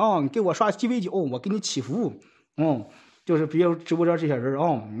福的啊，你给我刷鸡尾酒，我给你祈福，就是比如直播间这些人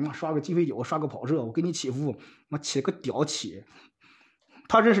刷个鸡尾酒，刷个跑车，我给你祈福，妈起个屌起！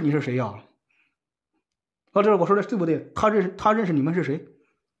他认识你是谁呀？这我说的对不对？他认识你们是谁？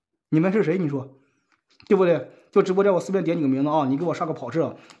你们是谁？你说对不对？就直播间我随便点你个名字啊，你给我刷个跑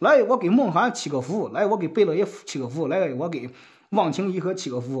车，来我给梦涵祈个福，来我给贝勒爷祈个福，来我给忘情颐和祈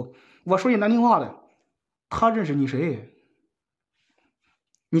个福。我说句难听话的，他认识你谁？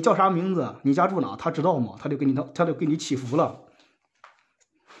你叫啥名字？你家住哪？他知道吗？他就给你祈福了。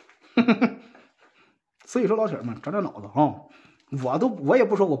所以说老铁们长点脑子啊！我也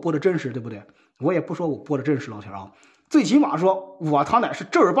不说我播的真实，对不对？我也不说我播的真实，老铁啊，最起码说我他奶是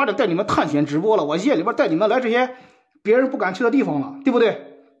正儿八经带你们探险直播了，我夜里边带你们来这些别人不敢去的地方了，对不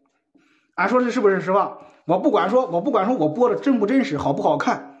对？俺说这是不是实话？我不管说我播的真不真实，好不好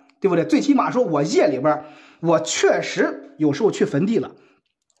看，对不对？最起码说我夜里边我确实有时候去坟地了。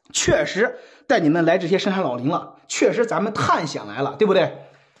确实带你们来这些深山老林了，确实咱们探险来了，对不对？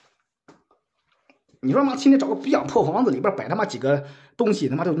你说妈今天找个逼样破房子里边摆他妈几个东西，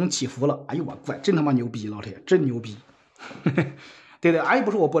他妈都能祈福了，哎呦我乖，真他妈牛逼，老铁真牛逼。对，俺也不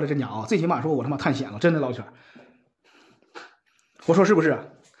说我播的真假啊，最起码说我他妈探险了，真的老铁。我说是不是？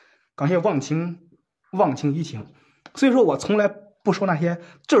感谢忘情怡情，所以说我从来不说那些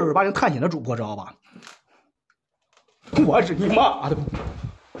正儿八经探险的主播，知道吧？我是你妈的！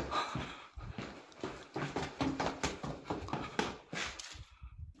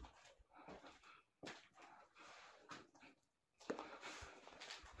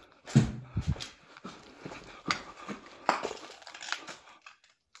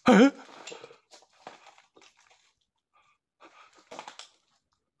哎，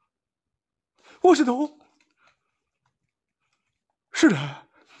我是头，是的。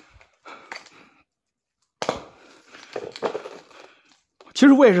其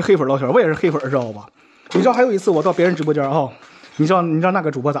实我也是黑粉老铁，我也是黑粉，知道吧？你知道还有一次我到别人直播间啊，你知道那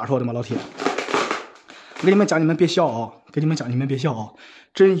个主播咋说的吗？老铁，我给你们讲，你们别笑啊！给你们讲，你们别笑啊！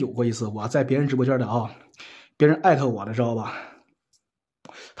真有过一次我在别人直播间的啊，别人艾特我的，知道吧？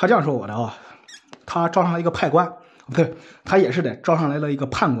他这样说我的啊，他招上来一个判官，不对，他也是的，招上来了一个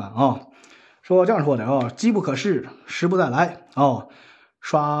判官啊，说这样说的啊，机不可失，时不再来啊，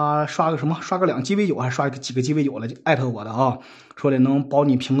刷个什么，刷个2鸡尾酒，还刷几个鸡尾酒了，就艾特我的啊，说的能保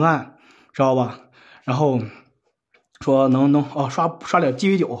你平安，知道吧？然后说能刷点鸡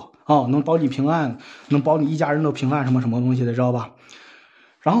尾酒啊，能保你平安，能保你一家人都平安，什么什么东西的，知道吧？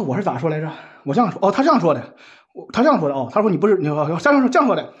然后我是咋说来着？我这样说哦，他这样说的。他这样说的哦，他说你不是你这样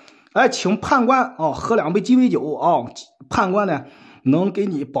说的，哎，请判官哦喝2杯鸡尾酒哦，判官呢能给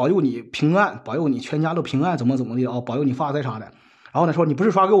你保佑你平安，保佑你全家都平安，怎么的哦，保佑你发财啥的。然后呢说你不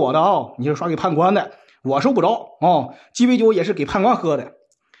是刷给我的哦，你是刷给判官的，我收不着哦，鸡尾酒也是给判官喝的。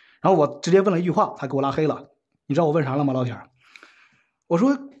然后我直接问了一句话，他给我拉黑了。你知道我问啥了吗，老铁？我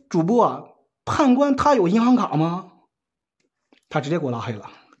说主播啊，判官他有银行卡吗？他直接给我拉黑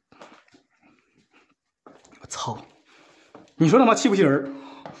了。操！你说他妈气不气人？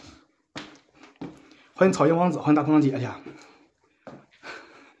欢迎草原王子，欢迎大空姐姐。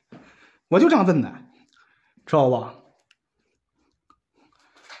我就这样问的，知道吧？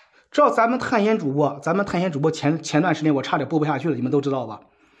知道咱们探险主播前段时间我差点播不下去了，你们都知道吧？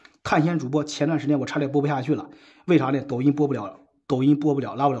探险主播前段时间我差点播不下去了，为啥呢？抖音播不了，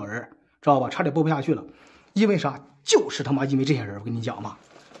拉不了人，知道吧？差点播不下去了，因为啥？就是他妈因为这些人，我跟你讲嘛，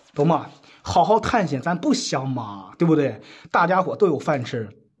懂吗？好好探险咱不香吗？对不对？大家伙都有饭吃，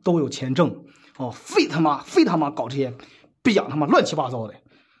都有钱挣哦，非他妈搞这些逼养他妈乱七八糟的，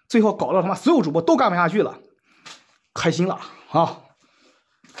最后搞到他妈所有主播都干不下去了，开心了啊！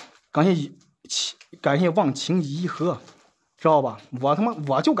感谢忘情颐和，知道吧？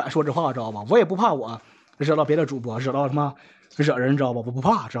我就敢说这话，知道吧？我也不怕我惹到别的主播，惹到他妈惹人，知道吧？我不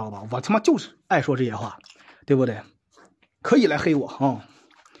怕，知道吧？我他妈就是爱说这些话，对不对？可以来黑我啊！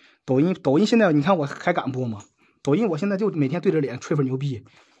抖音现在你看我还敢播吗？抖音我现在就每天对着脸吹份牛逼，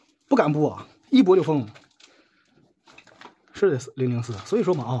不敢播，一播就疯。是的，004。所以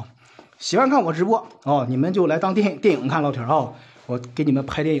说嘛啊，喜欢看我直播啊，你们就来当电影看，老铁啊，我给你们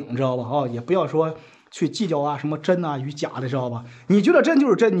拍电影，知道吧？啊，也不要说去计较啊什么真啊与假的，知道吧？你觉得真就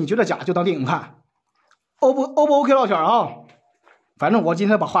是真，你觉得假就当电影看。O 不 OK， 老铁啊？反正我今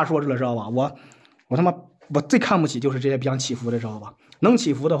天把话说出来，知道吧？我他妈我最看不起就是这些不想祈福的，知道吧？能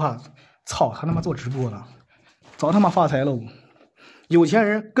祈福的话，操他妈做直播了，早他妈发财喽！有钱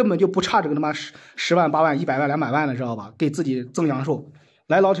人根本就不差这个他妈10万、8万、100万、200万的，知道吧？给自己增阳寿。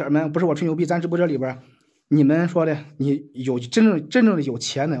来，老铁们，不是我吹牛逼，咱直播间里边你们说的，你有真正的有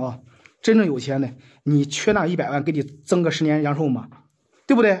钱的啊，真正有钱的，你缺那100万，给你增个10年阳寿吗？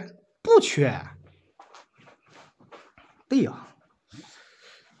对不对？不缺。对呀、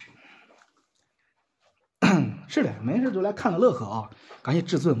是的，没事就来看个乐呵啊！感谢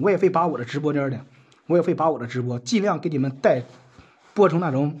至尊，我也会把我的直播间的，我也会把我的直播尽量给你们播成那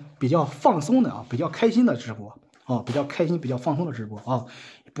种比较放松的啊，比较开心的直播啊，比较开心、比较放松的直播啊，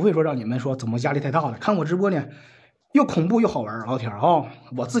不会说让你们说怎么压力太大的。看我直播呢，又恐怖又好玩，老铁啊，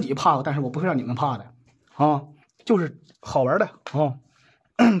我自己怕，但是我不会让你们怕的啊，就是好玩的啊。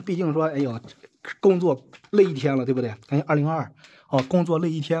毕竟说，哎呦，工作累一天了，对不对？感谢202哦，工作累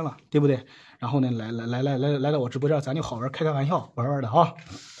一天了，对不对？然后呢，来到我直播间，咱就好玩，开玩笑，玩的啊。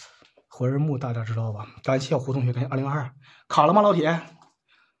火人木大家知道吧？感谢小胡同学，感谢202，卡了吗，老铁？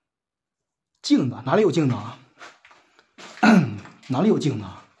镜子哪里有镜子啊？哪里有镜子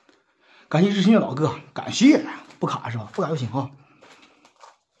啊？感谢日新月老哥，感谢不卡是吧？不卡就行啊。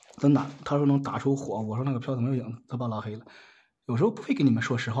真的，他说能打出火，我说那个票怎么有影？他把拉黑了。有时候不会跟你们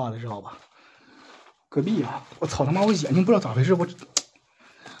说实话的，知道吧？隔壁啊，我操他妈，我眼睛不知道咋回事，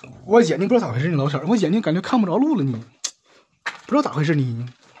我眼睛不知道咋回事呢，老婶，我眼睛感觉看不着路了呢，不知道咋回事呢。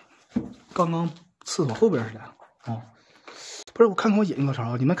刚刚厕所后边似的啊，不是我看看我眼睛，老婶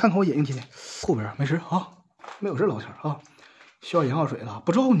啊，你们看看我眼睛贴后边没事啊，没有事，老婶啊，需要眼药水了，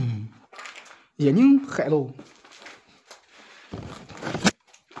不知道呢，眼睛海喽，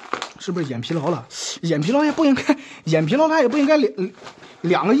是不是眼疲劳了？眼疲劳也不应该，眼疲劳他也不应该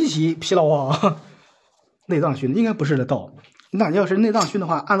两个一起疲劳啊。内脏熏应该不是的道，那要是内脏熏的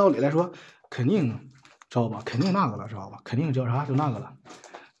话，按道理来说肯定知道吧？肯定那个了，知道吧？肯定叫啥就那个了，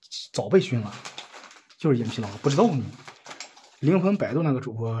早被熏了，就是眼疲劳，不知道呢。灵魂摆渡那个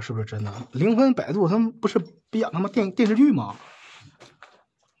主播是不是真的？灵魂摆渡他们不是演他妈电视剧吗？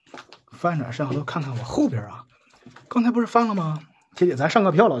翻转摄像头看看我后边啊，刚才不是翻了吗？铁姐，咱上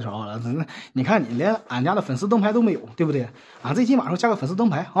个票老乔了，你看你连俺家的粉丝灯牌都没有，对不对？俺最起码说加个粉丝灯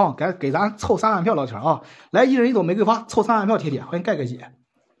牌啊，给咱凑3万票，老乔啊，来一人一朵玫瑰花，凑3万票，铁姐，欢迎盖盖姐，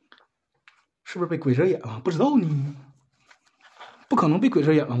是不是被鬼遮眼了？不知道呢，不可能被鬼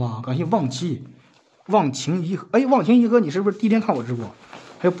遮眼了吧？感谢忘情怡和，哎，忘情怡和，你是不是第一天看我直播？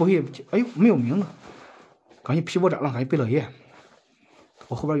哎，不会，哎呦，没有名字，感谢皮波斩浪，感谢贝勒爷，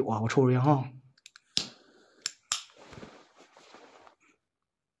我后边有啊，我抽根烟啊。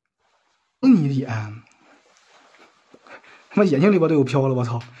你眼，他妈眼睛里边都有飘了，我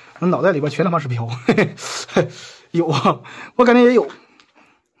操！我脑袋里边全他妈是飘，有啊，我感觉也有。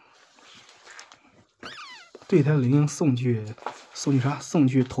对他灵送去啥？送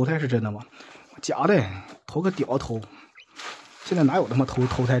去投胎是真的吗？假的，投个屌投。现在哪有他妈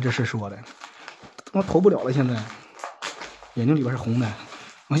投胎这事说的？他妈投不了了，现在眼睛里边是红的，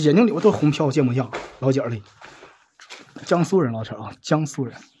我眼睛里边都是红飘，见不像老姐儿里。江苏人老铁啊，江苏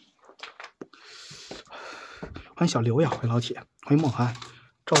人。欢迎小刘呀，欢迎老铁，欢迎梦涵，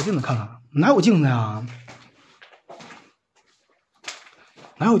照镜子看看，哪有镜子呀？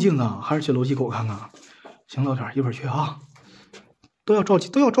哪有镜子啊？还是去楼梯口看看。行，老铁，一会儿去啊。都要照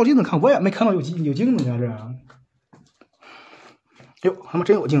镜子看，我也没看到有镜子呀，这。哟，他妈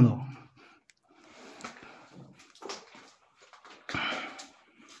真有镜子哦！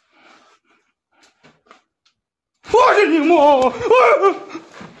我是你妈！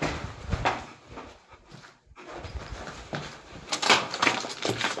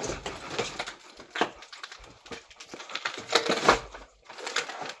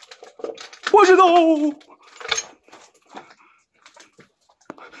我知道，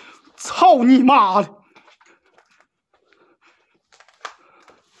操你妈的！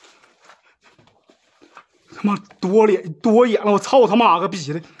他妈多眼了，我操他妈个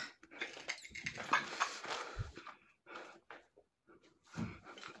逼的！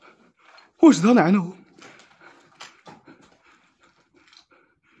我是他奶奶，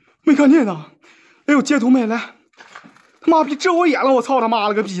没看见呢。哎呦，截图没来，他妈逼遮我眼了，我操他妈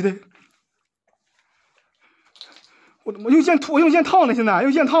了个逼的！我用线烫的，现在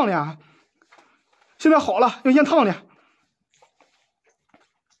用线烫的，现在好了，用线烫的。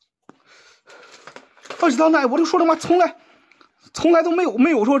我是他奶，我就说他妈从来都没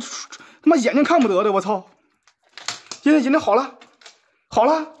有说他妈眼睛看不得的，我操！现在眼睛好了，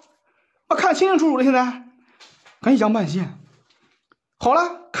我看清清楚楚的，现在赶紧杨半仙，好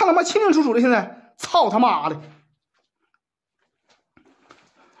了，看他妈清清楚楚的，现在操他妈的！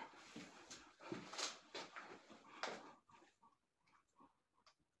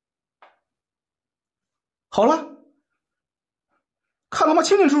好了，看他妈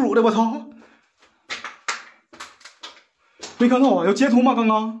清清楚楚的，我操！没看到啊？有截图吗？刚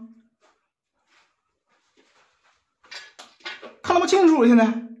刚看他妈清楚了，现在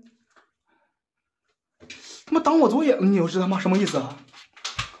他妈挡我左眼了，你又是他妈什么意思啊？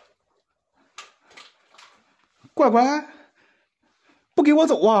乖乖，不给我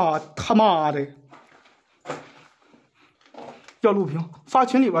走啊！他妈的，要录屏发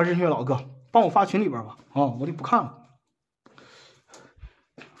群里边，任学老哥，帮我发群里边吧。哦，我就不看了，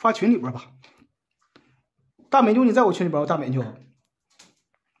发群里边吧。大美妞，你在我群里边，大美妞。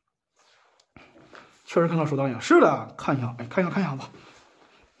确实看到手导影，是的，看一下，哎，看一下吧。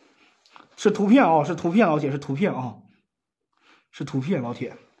是图片啊，是图片，老铁，是图片啊，是图片，老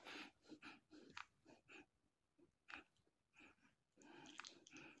铁。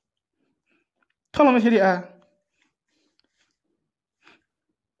看到没，铁铁？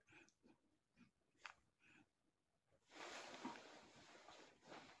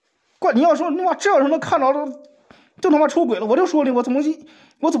怪你要说你妈这样能看着了，就他妈出轨了。我就说的，我怎么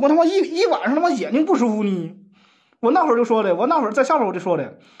他妈一晚上他妈眼睛不舒服呢？我那会儿就说的，我那会儿在下边我就说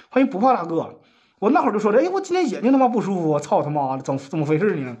的，欢迎不怕大哥。我那会儿就说的，哎，我今天眼睛他妈不舒服，我操他妈的，怎么回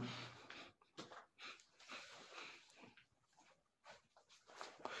事呢？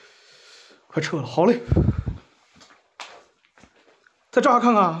快撤了，好嘞。再照下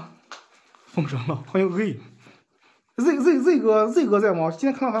看看，封神了，欢迎 Z 哥在吗？今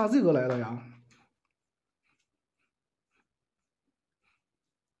天看到好像 Z 哥来了呀。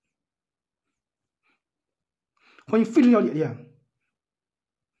欢迎飞灵小姐姐。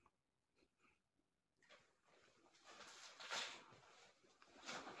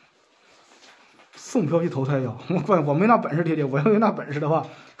送票去投胎呀！我没那本事，铁铁，我要有那本事的话，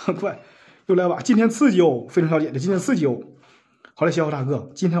快又来吧！今天刺激哦，飞灵小姐姐，今天刺激哦。好嘞，小伙大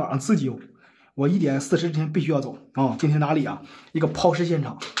哥，今天晚上刺激哦！我1点40之前必须要走啊！今天哪里啊？一个抛尸现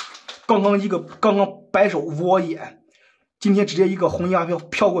场，刚刚摆手我眼，今天直接一个红衣阿飘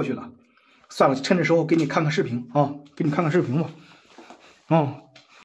飘过去了。算了，趁这时候给你看看视频啊，给你看看视频吧。